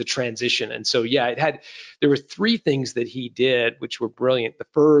story was the transition. And so, yeah, there were three things that he did, which were brilliant. The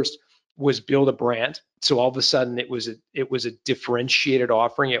first was build a brand. So all of a sudden it was a differentiated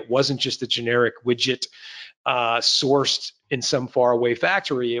offering. It wasn't just a generic widget sourced in some faraway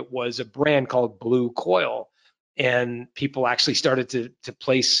factory. It was a brand called Blue Coil. And people actually started to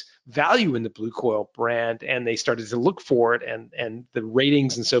place value in the Blue Coil brand, and they started to look for it, and the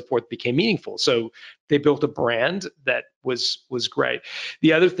ratings and so forth became meaningful. So they built a brand that was great.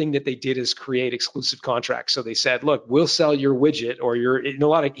 The other thing that they did is create exclusive contracts. So they said, look, we'll sell your widget or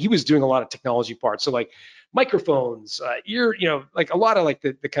he was doing a lot of technology parts. So like microphones, like a lot of like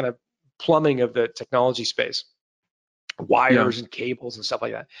the kind of plumbing of the technology space, wires and cables and stuff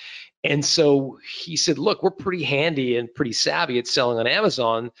like that. And so he said, look, we're pretty handy and pretty savvy at selling on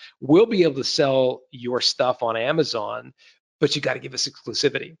Amazon. We'll be able to sell your stuff on Amazon, but you got to give us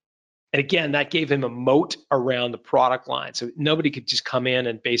exclusivity. And again, that gave him a moat around the product line. So nobody could just come in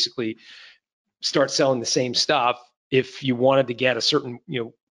and basically start selling the same stuff. If you wanted to get a certain,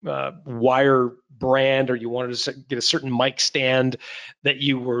 wire brand, or you wanted to get a certain mic stand that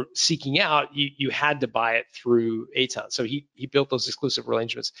you were seeking out, you had to buy it through Aton. So he built those exclusive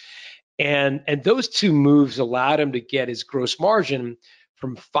arrangements, and those two moves allowed him to get his gross margin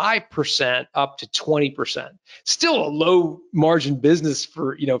from 5% up to 20%. Still a low margin business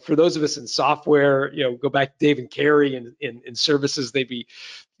for those of us in software. Go back to Dave and Carey in services, they'd be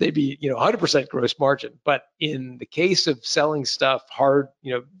 100% gross margin. But in the case of selling stuff, hard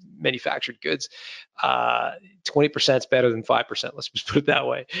manufactured goods, 20% is better than 5%. Let's just put it that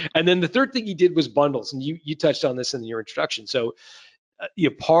way. And then the third thing he did was bundles, and you touched on this in your introduction. So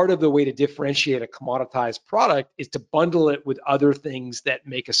part of the way to differentiate a commoditized product is to bundle it with other things that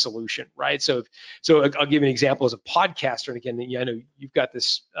make a solution, right? So I'll give you an example as a podcaster. And again, I know you've got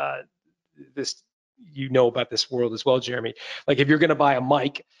this, about this world as well, Jeremy. Like if you're going to buy a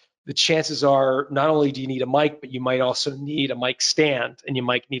mic, the chances are not only do you need a mic, but you might also need a mic stand, and you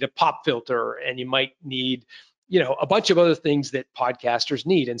might need a pop filter, and you might need, a bunch of other things that podcasters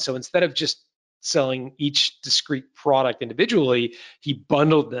need. And so instead of just selling each discrete product individually, he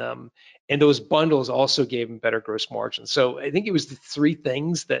bundled them, and those bundles also gave him better gross margins. So I think it was the three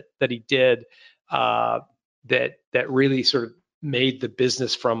things that he did that really sort of made the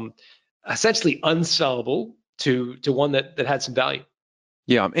business from essentially unsellable to one that had some value.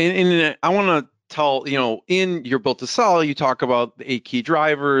 Yeah, and I want to tell, in your Built to Sell, you talk about the 8 key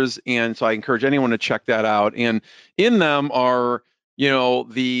drivers, and so I encourage anyone to check that out. And in them are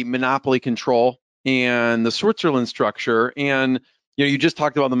the monopoly control and the Switzerland structure. And, you just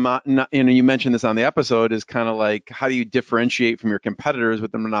talked about you mentioned this on the episode, is kind of like, how do you differentiate from your competitors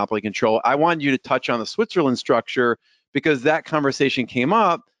with the monopoly control? I want you to touch on the Switzerland structure, because that conversation came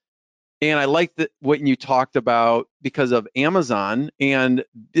up, and I liked what you talked about because of Amazon. And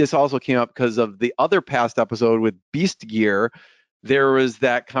this also came up because of the other past episode with Beast Gear. There was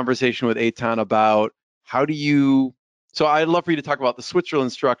that conversation with Aton about how do you. So I'd love for you to talk about the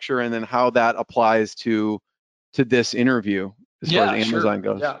Switzerland structure and then how that applies to this interview as far as Amazon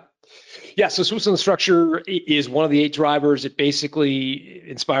goes. Yeah. So Switzerland structure is one of the 8 drivers. It basically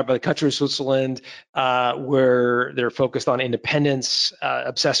inspired by the country of Switzerland, where they're focused on independence,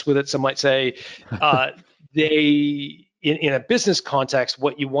 obsessed with it, some might say. In a business context,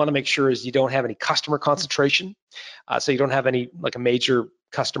 what you want to make sure is you don't have any customer concentration. So you don't have any like a major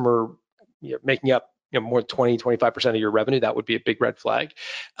customer making up more than 20-25% of your revenue. That would be a big red flag.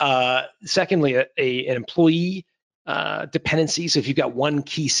 Secondly, an employee dependency. So if you've got one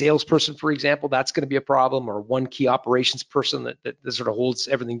key salesperson, for example, that's going to be a problem, or one key operations person that sort of holds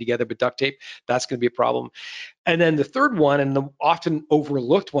everything together with duct tape, that's going to be a problem. And then the third one, and the often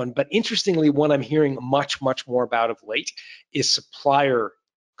overlooked one, but interestingly one I'm hearing much, much more about of late, is supplier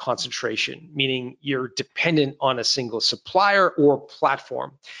concentration, meaning you're dependent on a single supplier or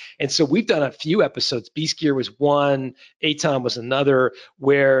platform. And so we've done a few episodes. Beast Gear was one, Aton was another,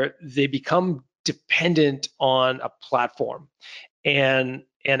 where they become dependent on a platform, and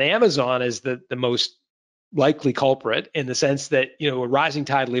Amazon is the most likely culprit, in the sense that a rising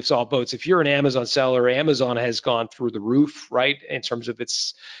tide lifts all boats. If you're an Amazon seller, Amazon has gone through the roof, right, in terms of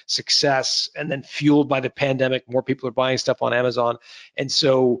its success, and then fueled by the pandemic, more people are buying stuff on Amazon, and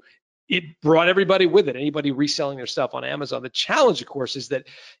so it brought everybody with it, anybody reselling their stuff on Amazon. The challenge, of course, is that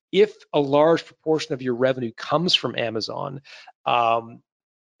if a large proportion of your revenue comes from Amazon,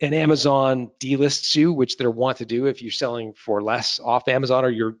 and Amazon delists you, which they're want to do if you're selling for less off Amazon,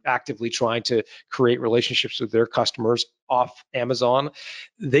 or you're actively trying to create relationships with their customers off Amazon,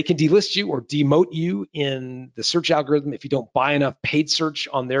 they can delist you or demote you in the search algorithm. If you don't buy enough paid search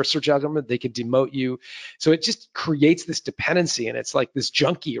on their search algorithm, they can demote you. So it just creates this dependency, and it's like this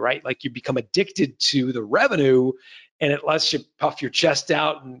junkie, right? Like you become addicted to the revenue, and it lets you puff your chest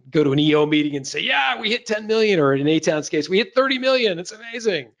out and go to an EO meeting and say, yeah, we hit 10 million, or in A-Town's case, we hit 30 million. It's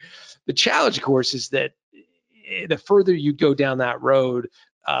amazing. The challenge, of course, is that the further you go down that road,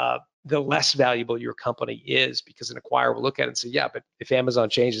 the less valuable your company is, because an acquirer will look at it and say, yeah, but if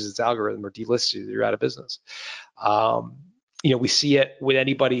Amazon changes its algorithm or delists you, you're out of business. We see it with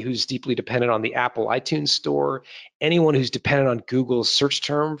anybody who's deeply dependent on the Apple iTunes store, anyone who's dependent on Google's search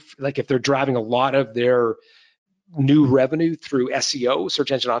term, like if they're driving a lot of their new revenue through SEO,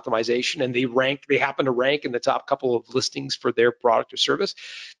 search engine optimization, and they happen to rank in the top couple of listings for their product or service,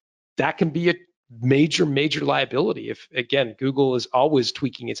 that can be a major liability. If, again, Google is always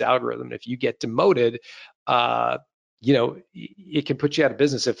tweaking its algorithm. If you get demoted, it can put you out of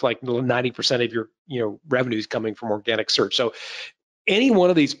business if like 90% of your revenue is coming from organic search. So any one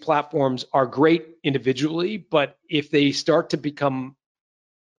of these platforms are great individually, but if they start to become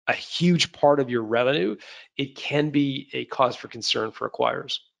a huge part of your revenue, it can be a cause for concern for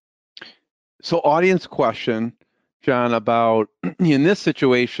acquirers. So audience question, John, about in this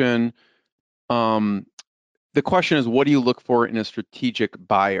situation, the question is, what do you look for in a strategic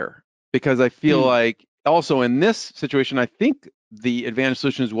buyer? Because I feel like also in this situation, I think the Advantage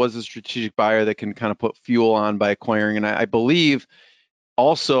Solutions was a strategic buyer that can kind of put fuel on by acquiring. And I believe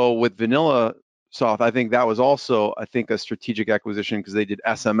also with VanillaSoft, I think that was also, a strategic acquisition because they did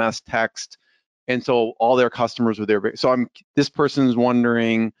SMS text. And so all their customers were there. So this person's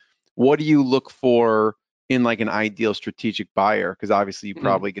wondering, what do you look for in like an ideal strategic buyer? Because obviously you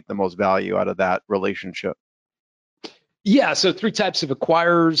probably get the most value out of that relationship. Yeah, so three types of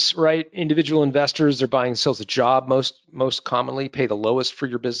acquirers, right? Individual investors, they're buying themselves a job most commonly, pay the lowest for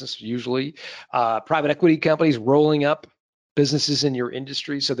your business usually. Private equity companies rolling up businesses in your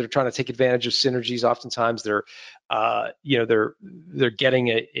industry, so they're trying to take advantage of synergies. Oftentimes they're getting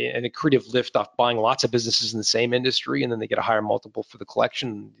an accretive lift off buying lots of businesses in the same industry, and then they get a higher multiple for the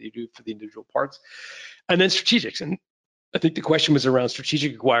collection than they do for the individual parts. And then strategics, and I think the question was around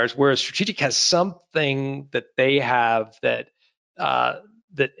strategic acquirers, whereas strategic has something that they have that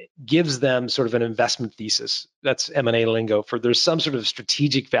gives them sort of an investment thesis. That's M&A lingo for there's some sort of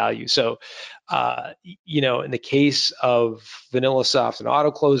strategic value. So, in the case of VanillaSoft and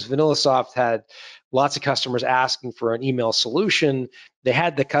AutoClose, VanillaSoft had lots of customers asking for an email solution. They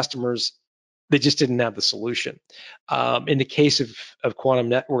had the customers, they just didn't have the solution. In the case of Quantum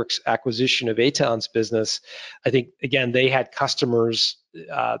Networks' acquisition of A-Town's business, I think, again, they had customers,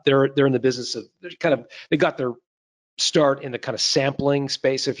 they're in the business of, they got their start in the kind of sampling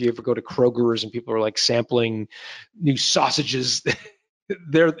space. If you ever go to Kroger's and people are like sampling new sausages,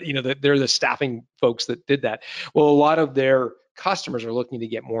 they're the staffing folks that did that. Well, a lot of their customers are looking to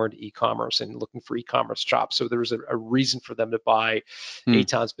get more into e-commerce and looking for e-commerce chops. So there was a reason for them to buy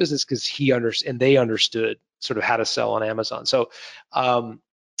A-Town's business, because they understood sort of how to sell on Amazon. So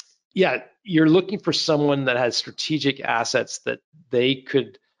you're looking for someone that has strategic assets that they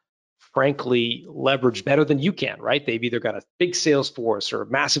could frankly leverage better than you can, right? They've either got a big sales force or a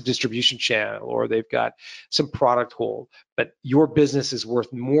massive distribution channel, or they've got some product hold, but your business is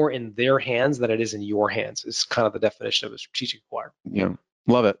worth more in their hands than it is in your hands. It's kind of the definition of a strategic acquirer. Yeah,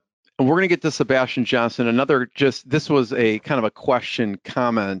 love it. And we're going to get to Sebastian Johnson. This was a kind of a question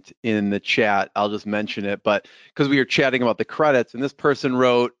comment in the chat. I'll just mention it, but because we were chatting about the credits, and this person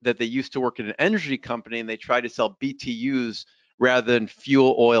wrote that they used to work at an energy company and they tried to sell BTUs rather than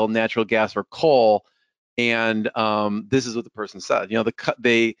fuel, oil, natural gas, or coal. And this is what the person said.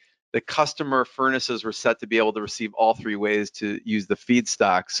 The customer furnaces were set to be able to receive all three ways to use the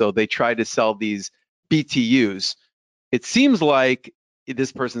feedstock. So they tried to sell these BTUs. It seems like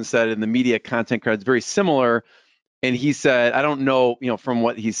this person said in the media content credits very similar. And he said, I don't know, from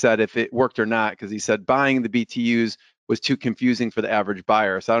what he said, if it worked or not, because he said buying the BTUs was too confusing for the average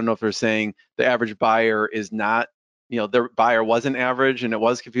buyer. So I don't know if they're saying the average buyer is not, their buyer wasn't average and it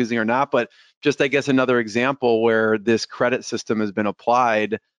was confusing or not, but just, I guess, another example where this credit system has been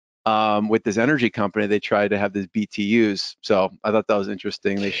applied with this energy company. They tried to have this BTUs. So I thought that was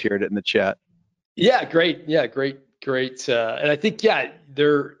interesting. They shared it in the chat. Yeah, great. Yeah, great. And I think,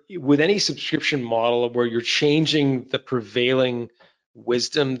 there with any subscription model where you're changing the prevailing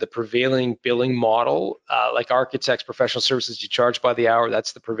wisdom, the prevailing billing model, like architects, professional services, you charge by the hour.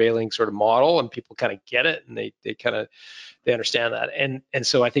 That's the prevailing sort of model, and people kind of get it, and they understand that. And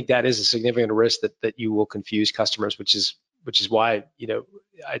so I think that is a significant risk that you will confuse customers, which is why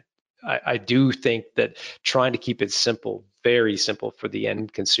I do think that trying to keep it simple, very simple for the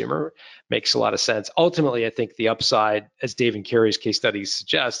end consumer makes a lot of sense. Ultimately, I think the upside, as Dave and Carey's case studies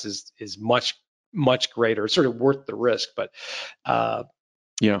suggest, is much, much greater. It's sort of worth the risk. But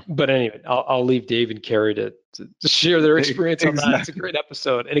But anyway, I'll leave Dave and Carey to share their experience on that. It's a great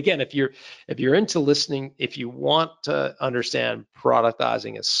episode. And again, if you're into listening, if you want to understand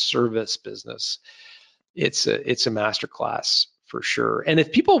productizing a service business, it's a masterclass for sure. And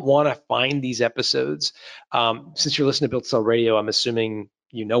if people want to find these episodes, since you're listening to Built to Sell Radio, I'm assuming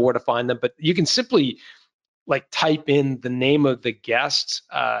you know where to find them. But you can simply type in the name of the guest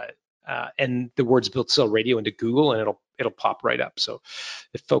and the words Built to Sell Radio into Google, and it'll pop right up. So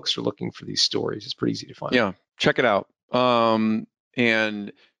if folks are looking for these stories, it's pretty easy to find. Yeah, check it out.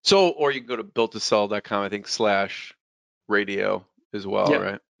 And so, or you can go to builttosell.com, I think /radio as well,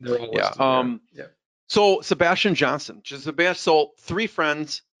 right? They're all listed there. So Sebastian Johnson, so three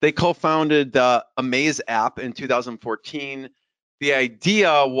friends, they co-founded the Amaze app in 2014. The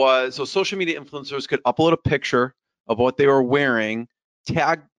idea was, so social media influencers could upload a picture of what they were wearing,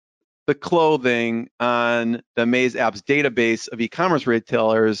 tag the clothing on the Amaze app's database of e-commerce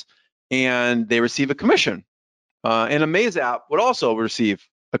retailers, and they receive a commission. And Amaze app would also receive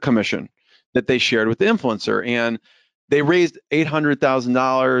a commission that they shared with the influencer. And they raised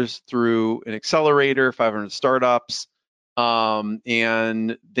 $800,000 through an accelerator, 500 startups, and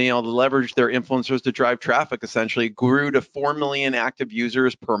they leveraged their influencers to drive traffic. Essentially, grew to 4 million active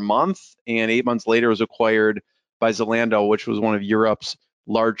users per month, and 8 months later was acquired by Zalando, which was one of Europe's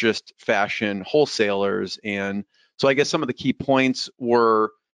largest fashion wholesalers. And so I guess some of the key points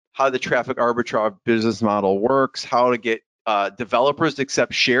were how the traffic arbitrage business model works, how to get developers to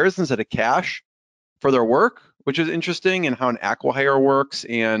accept shares instead of cash for their work, which is interesting, and how an acqui-hire works,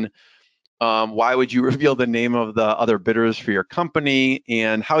 and why would you reveal the name of the other bidders for your company,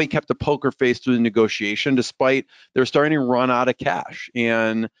 and how he kept a poker face through the negotiation despite they're starting to run out of cash.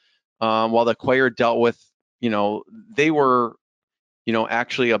 And while the acquirer dealt with, they were,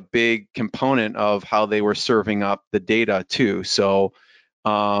 actually a big component of how they were serving up the data too. So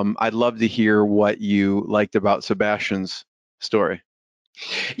I'd love to hear what you liked about Sebastian's story.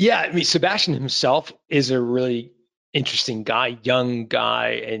 Yeah, I mean, Sebastian himself is a really interesting guy, young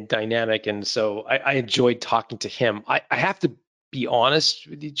guy and dynamic. And so I enjoyed talking to him. I have to be honest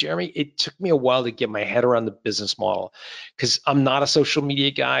with you, Jeremy, it took me a while to get my head around the business model because I'm not a social media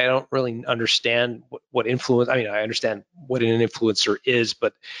guy. I don't really understand what influence, I understand what an influencer is,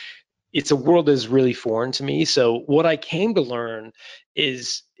 but it's a world that is really foreign to me. So what I came to learn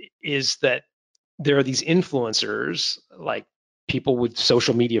is that there are these influencers, like people with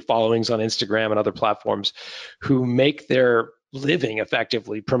social media followings on Instagram and other platforms, who make their living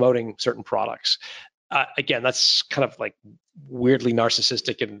effectively promoting certain products. Again, that's kind of weirdly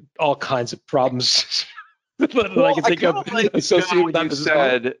narcissistic and all kinds of problems that I can think of associated with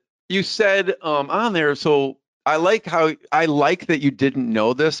that. You said on there, so I like that you didn't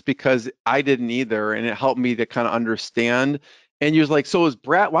know this because I didn't either, and it helped me to kind of understand. And you're like, so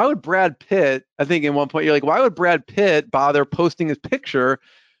why would Brad Pitt, I think in one point you're like, why would Brad Pitt bother posting his picture?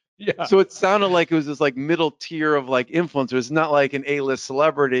 Yeah. So it sounded like it was this middle tier of influencers, not like an A-list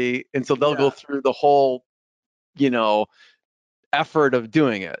celebrity. And so they'll go through the whole, effort of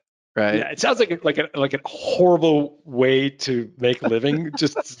doing it. Right. Yeah. It sounds like a horrible way to make a living.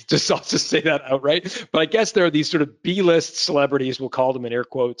 just I'll just say that outright. But I guess there are these sort of B-list celebrities, we'll call them in air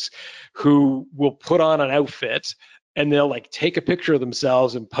quotes, who will put on an outfit and they'll take a picture of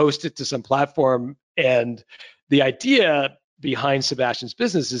themselves and post it to some platform. And the idea behind Sebastian's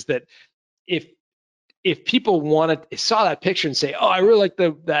business is that if people saw that picture and say, oh, I really like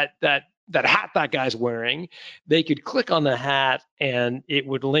that hat that guy's wearing, they could click on the hat and it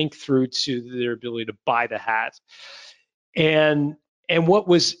would link through to their ability to buy the hat. And what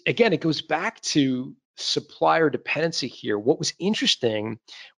was, again, it goes back to supplier dependency here. What was interesting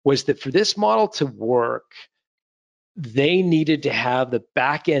was that for this model to work, they needed to have the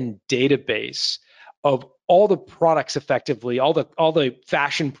back-end database of all the products effectively, all the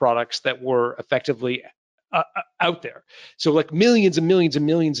fashion products that were effectively out there. So millions and millions and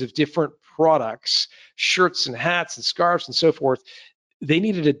millions of different products, shirts and hats and scarves and so forth. They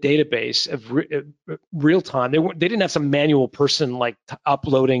needed a database of real time. They didn't have some manual person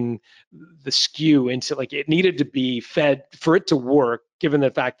uploading the SKU into it needed to be fed for it to work. Given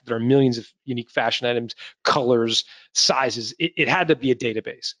the fact that there are millions of unique fashion items, colors, sizes, it had to be a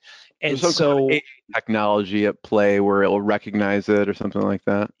database. And so kind of technology at play where it will recognize it or something like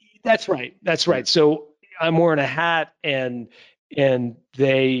that. That's right. So I'm wearing a hat and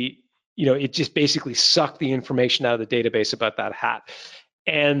they, it just basically sucked the information out of the database about that hat.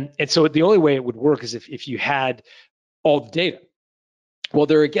 And so the only way it would work is if you had all the data. Well,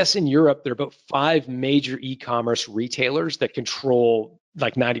 I guess in Europe, there are about 5 major e-commerce retailers that control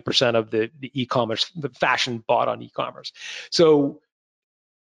like 90% of the e-commerce, the fashion bought on e-commerce. So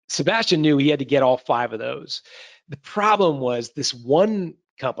Sebastian knew he had to get all 5 of those. The problem was this one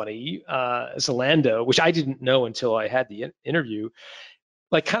company, Zalando, which I didn't know until I had the interview,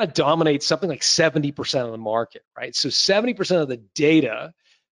 like kind of dominates something like 70% of the market, right? So 70% of the data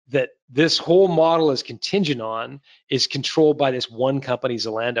that this whole model is contingent on is controlled by this one company,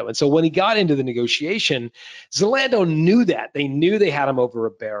 Zalando. And so when he got into the negotiation, Zalando knew that. They knew they had him over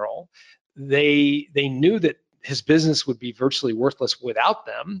a barrel. They knew that his business would be virtually worthless without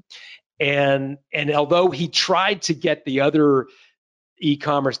them. And although he tried to get the other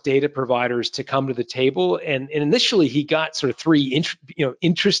e-commerce data providers to come to the table, and initially he got sort of 3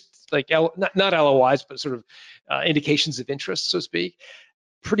 interest, like not LOIs, but sort of indications of interest, so to speak.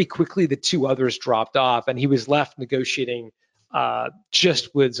 Pretty quickly, the 2 others dropped off, and he was left negotiating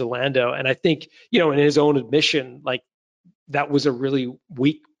just with Zalando. And I think, in his own admission, like that was a really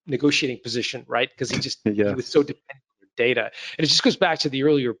weak negotiating position, right? Because he was so dependent on data. And it just goes back to the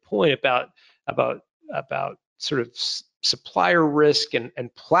earlier point about sort of supplier risk and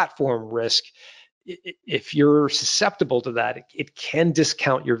platform risk. If you're susceptible to that, it can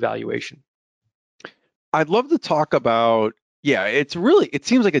discount your valuation. I'd love to talk about, it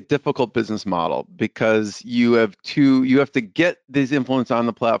seems like a difficult business model because you have to get this influence on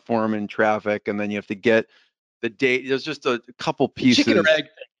the platform and traffic, and then you have to get the data. There's just a couple pieces. Chicken or egg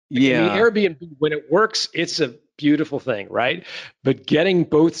thing. Yeah. I mean, Airbnb, when it works, it's a beautiful thing, right? But getting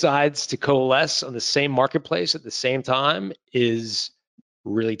both sides to coalesce on the same marketplace at the same time is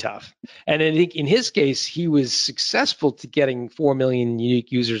really tough. And I think in his case, he was successful to getting 4 million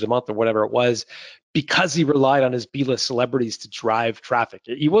unique users a month or whatever it was, because he relied on his B-list celebrities to drive traffic.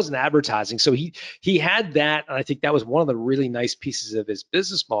 He wasn't advertising. So he had that, and I think that was one of the really nice pieces of his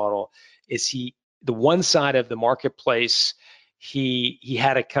business model, is the one side of the marketplace, he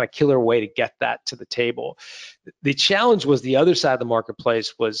had a kind of killer way to get that to the table. The challenge was the other side of the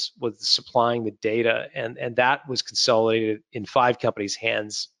marketplace was supplying the data, and that was consolidated in 5 companies'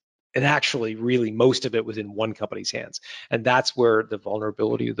 hands. And actually, really, most of it was in one company's hands. And that's where the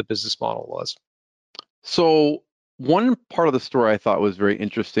vulnerability of the business model was. So one part of the story I thought was very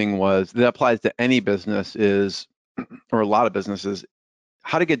interesting was that applies to any business or a lot of businesses,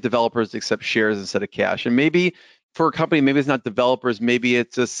 how to get developers to accept shares instead of cash. And maybe for a company, maybe it's not developers, maybe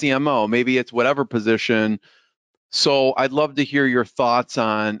it's a CMO, maybe it's whatever position. So I'd love to hear your thoughts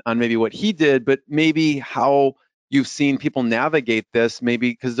on maybe what he did, but maybe how you've seen people navigate this, maybe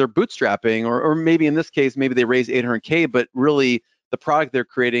because they're bootstrapping, or maybe in this case, maybe they raised $800K, but really the product they're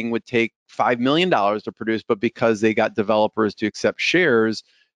creating would take $5 million to produce, but because they got developers to accept shares,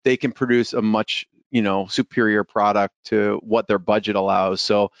 they can produce a much, superior product to what their budget allows.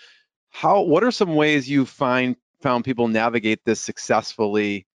 So what are some ways you found people navigate this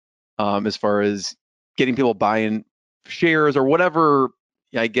successfully, as far as getting people buying shares or whatever,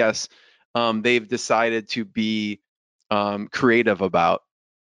 I guess, they've decided to be creative about?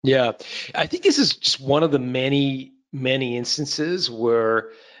 Yeah, I think this is just one of the many instances where,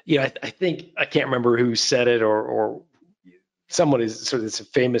 I think, I can't remember who said it or someone is sort of, it's a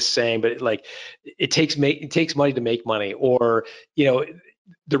famous saying, but it takes money to make money, or,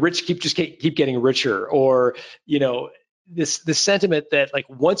 the rich keep getting richer, or, this sentiment that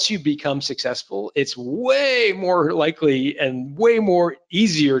once you become successful, it's way more likely and way more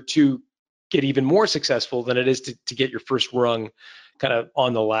easier to get even more successful than it is to get your first rung kind of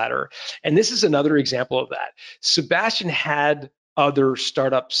on the ladder. And this is another example of that. Sebastian had other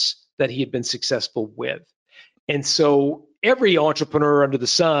startups that he had been successful with. And so every entrepreneur under the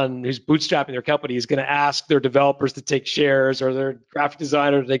sun who's bootstrapping their company is going to ask their developers to take shares, or their graphic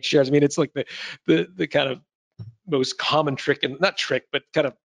designer to take shares. I mean, it's like the kind of most common trick, and not trick, but kind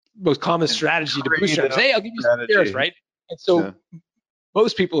of most common strategy to bootstrap. Hey, I'll give you some shares, right? And so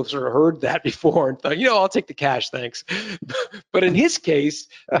most people have sort of heard that before and thought, I'll take the cash, thanks. But in his case,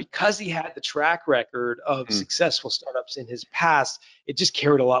 because he had the track record of successful startups in his past, it just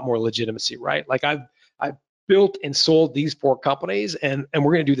carried a lot more legitimacy, right? Like I've built and sold these 4 companies, and we're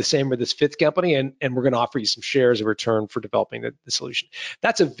going to do the same with this 5th company, and we're going to offer you some shares in return for developing the solution.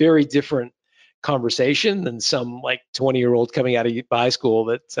 That's a very different conversation than some 20-year-old coming out of high school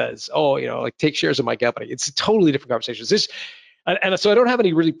that says, take shares of my company. It's a totally different conversation. And so I don't have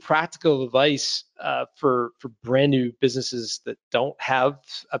any really practical advice for brand new businesses that don't have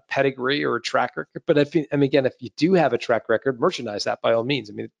a pedigree or a track record. But if you do have a track record, merchandise that by all means.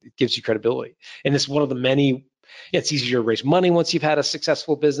 I mean, it gives you credibility. And it's one of the many It's easier to raise money once you've had a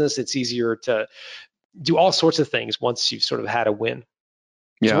successful business. It's easier to do all sorts of things once you've sort of had a win.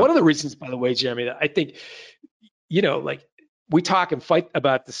 Yeah. So one of the reasons, by the way, Jeremy, that I think, like we talk and fight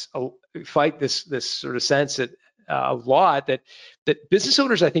about this, this sort of sense that a lot that business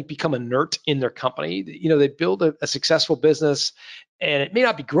owners, I think, become inert in their company. They build a successful business, and it may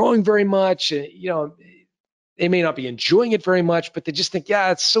not be growing very much. They may not be enjoying it very much, but they just think,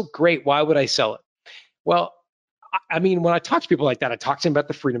 yeah, it's so great. Why would I sell it? Well, I mean, when I talk to people like that, I talk to them about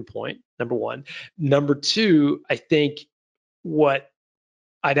the freedom point, number one. Number two, I think what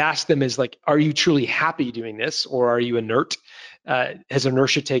I'd ask them is like, are you truly happy doing this, or are you inert? Has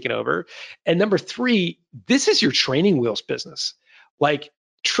inertia taken over? And number three, this is your training wheels business. Like,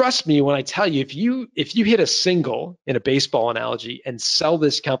 trust me when I tell you, if you hit a single in a baseball analogy and sell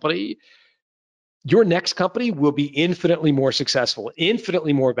this company, your next company will be infinitely more successful,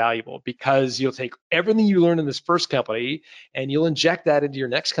 infinitely more valuable, because you'll take everything you learned in this first company and you'll inject that into your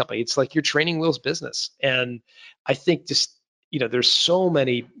next company. It's like your training wheels business. And I think just, there's so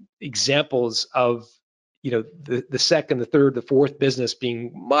many examples of, the second, the third, the fourth business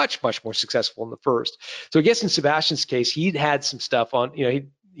being much, much more successful than the first. So I guess in Sebastian's case, he'd had some stuff on,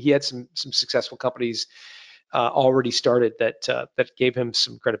 he had some successful companies already started that gave him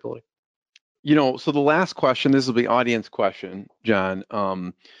some credibility. So the last question, this will be audience question, John,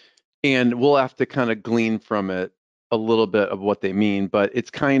 and we'll have to kind of glean from it a little bit of what they mean, but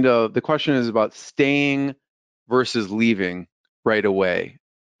it's kind of, the question is about staying versus leaving right away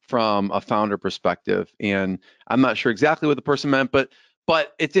from a founder perspective. And I'm not sure exactly what the person meant, but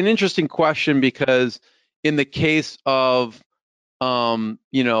it's an interesting question, because in the case of, Aton,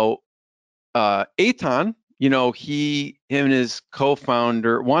 him and his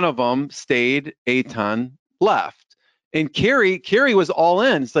co-founder, one of them stayed, Aton left. And Carrie was all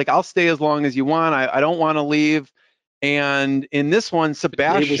in. It's like, I'll stay as long as you want. I don't want to leave. And in this one,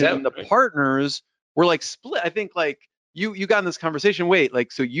 Sebastian, the partners were like split. I think like you got in this conversation, wait,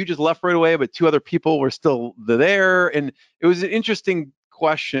 like, so you just left right away, but two other people were still there. And it was an interesting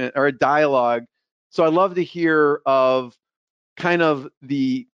question or a dialogue. So I'd love to hear of kind of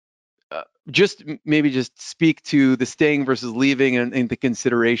the, just speak to the staying versus leaving and the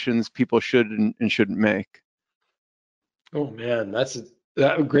considerations people should and shouldn't make. Oh man, that's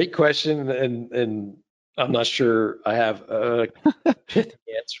a great question, and I'm not sure I have a pithy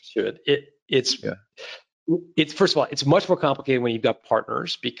answer to it. It's first of all, it's much more complicated when you've got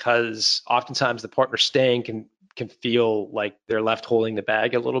partners, because oftentimes the partner staying can feel like they're left holding the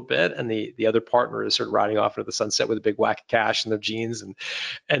bag a little bit, and the other partner is sort of riding off into the sunset with a big whack of cash in their jeans,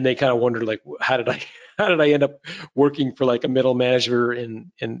 and they kind of wonder like, how did I end up working for like a middle manager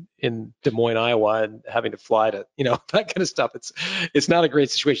in Des Moines, Iowa, and having to fly to that kind of stuff. It's not a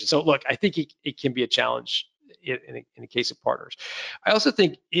great situation. So look, I think it can be a challenge in a case of partners. I also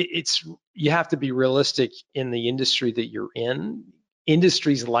think you have to be realistic in the industry that you're in.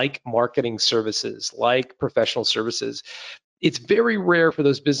 Industries like marketing services, like professional services, it's very rare for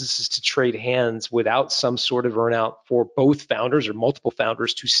those businesses to trade hands without some sort of earnout for both founders or multiple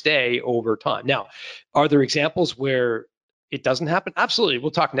founders to stay over time. Now, are there examples where it doesn't happen? Absolutely.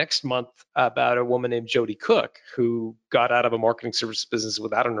 We'll talk next month about a woman named Jody Cook who got out of a marketing services business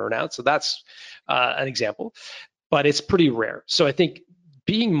without an earnout. So that's an example, but it's pretty rare. So I think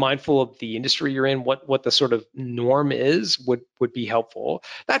being mindful of the industry you're in, what the sort of norm is, would be helpful.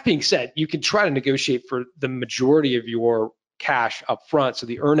 That being said, you can try to negotiate for the majority of your cash up front, so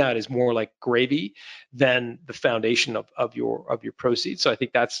the earnout is more like gravy than the foundation of your proceeds. So I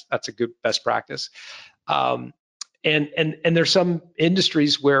think that's a good best practice. And there's some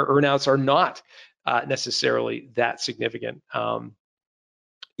industries where earnouts are not necessarily that significant.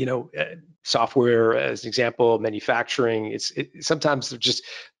 Software as an example, manufacturing, sometimes they're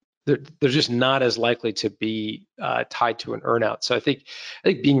just not as likely to be tied to an earnout. So I think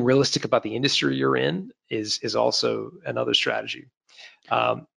being realistic about the industry you're in is also another strategy.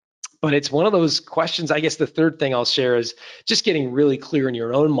 But it's one of those questions. I guess the third thing I'll share is just getting really clear in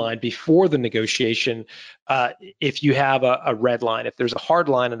your own mind before the negotiation. If you have a red line, if there's a hard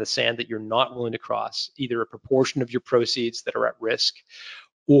line in the sand that you're not willing to cross, either a proportion of your proceeds that are at risk,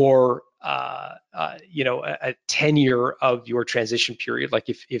 or a tenure of your transition period. Like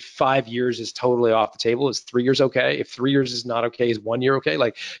if 5 years is totally off the table, is 3 years okay? If 3 years is not okay, is 1 year okay?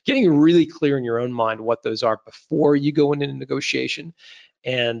 Like getting really clear in your own mind what those are before you go into negotiation,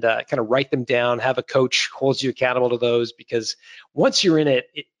 and kind of write them down. Have a coach holds you accountable to those, because once you're in it,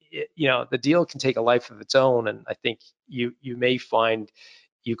 the deal can take a life of its own. And I think you may find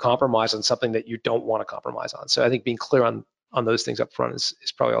you compromise on something that you don't want to compromise on. So I think being clear on those things up front is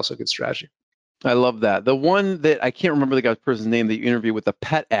probably also a good strategy. I love that. The one that I can't remember the guy's person's name that you interviewed with the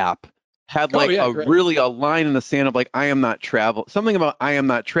pet app had like really a line in the sand of like, I am not travel, something about I am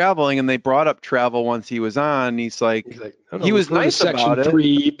not traveling. And they brought up travel once he was on. He's like he was nice about it. Section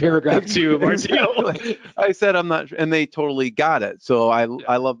 3, paragraph 2 of our deal. I said, I'm not, and they totally got it. So I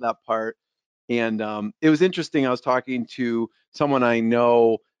love that part. And it was interesting. I was talking to someone I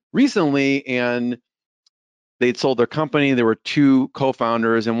know recently, and they'd sold their company. There were 2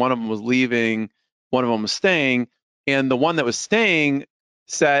 co-founders, and one of them was leaving, one of them was staying. And the one that was staying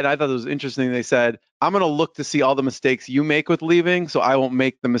said, I thought it was interesting, they said, I'm going to look to see all the mistakes you make with leaving, so I won't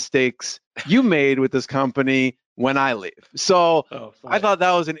make the mistakes you made with this company when I leave. So I thought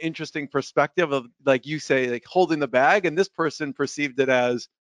that was an interesting perspective of, like you say, like holding the bag. And this person perceived it as,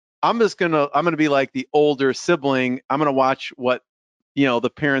 I'm going to be like the older sibling. I'm going to watch what,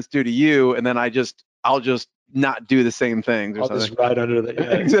 the parents do to you. And then I'll just not do the same things. I'll just ride under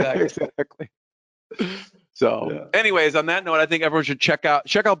the, exactly. So anyways, on that note, I think everyone should check out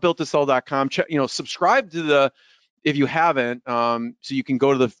builttosell.com. Subscribe to if you haven't, so you can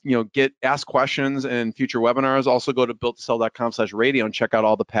go to ask questions and future webinars. Also go to builttosell.com/radio and check out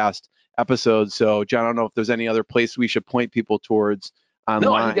all the past episodes. So John, I don't know if there's any other place we should point people towards online.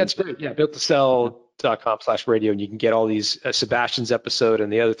 No, I think that's great. Yeah, builttosell.com/radio, and you can get all these Sebastian's episode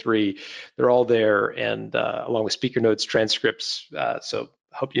and the other 3. They're all there, and along with speaker notes, transcripts. So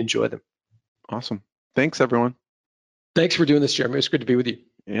I hope you enjoy them. Awesome. Thanks, everyone. Thanks for doing this, Jeremy. It's good to be with you.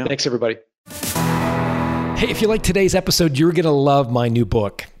 Yeah. Thanks, everybody. Hey, if you like today's episode, you're going to love my new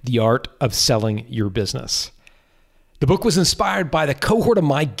book, The Art of Selling Your Business. The book was inspired by the cohort of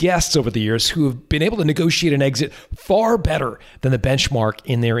my guests over the years who have been able to negotiate an exit far better than the benchmark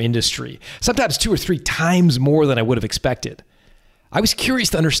in their industry, sometimes 2 or 3 times more than I would have expected. I was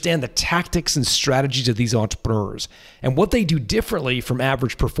curious to understand the tactics and strategies of these entrepreneurs and what they do differently from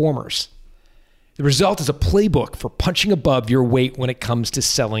average performers. The result is a playbook for punching above your weight when it comes to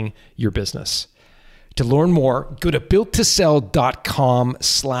selling your business. To learn more, go to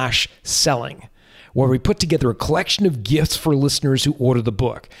builttosell.com/selling, where we put together a collection of gifts for listeners who order the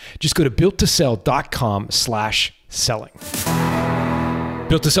book. Just go to builttosell.com/selling.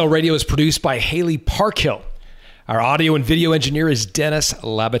 Built to Sell Radio is produced by Haley Parkhill. Our audio and video engineer is Dennis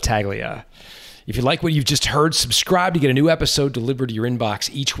Labataglia. If you like what you've just heard, subscribe to get a new episode delivered to your inbox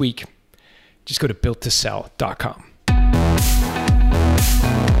each week. Just go to builttosell.com.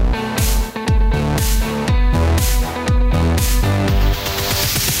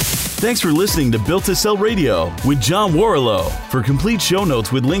 Thanks for listening to Built to Sell Radio with John Warrillow. For complete show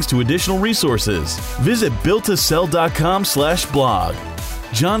notes with links to additional resources, visit builttosell.com/blog.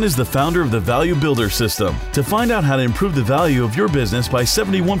 John is the founder of the Value Builder System. To find out how to improve the value of your business by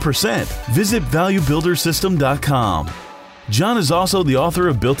 71%, visit valuebuildersystem.com. John is also the author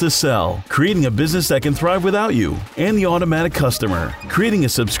of Built to Sell, Creating a Business That Can Thrive Without You, and The Automatic Customer, Creating a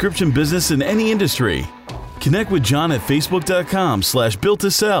Subscription Business in Any Industry. Connect with John at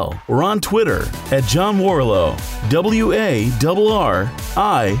facebook.com/builttosell or on Twitter at John Warrillow,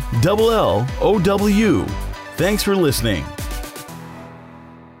 WARRILLOW. Thanks for listening.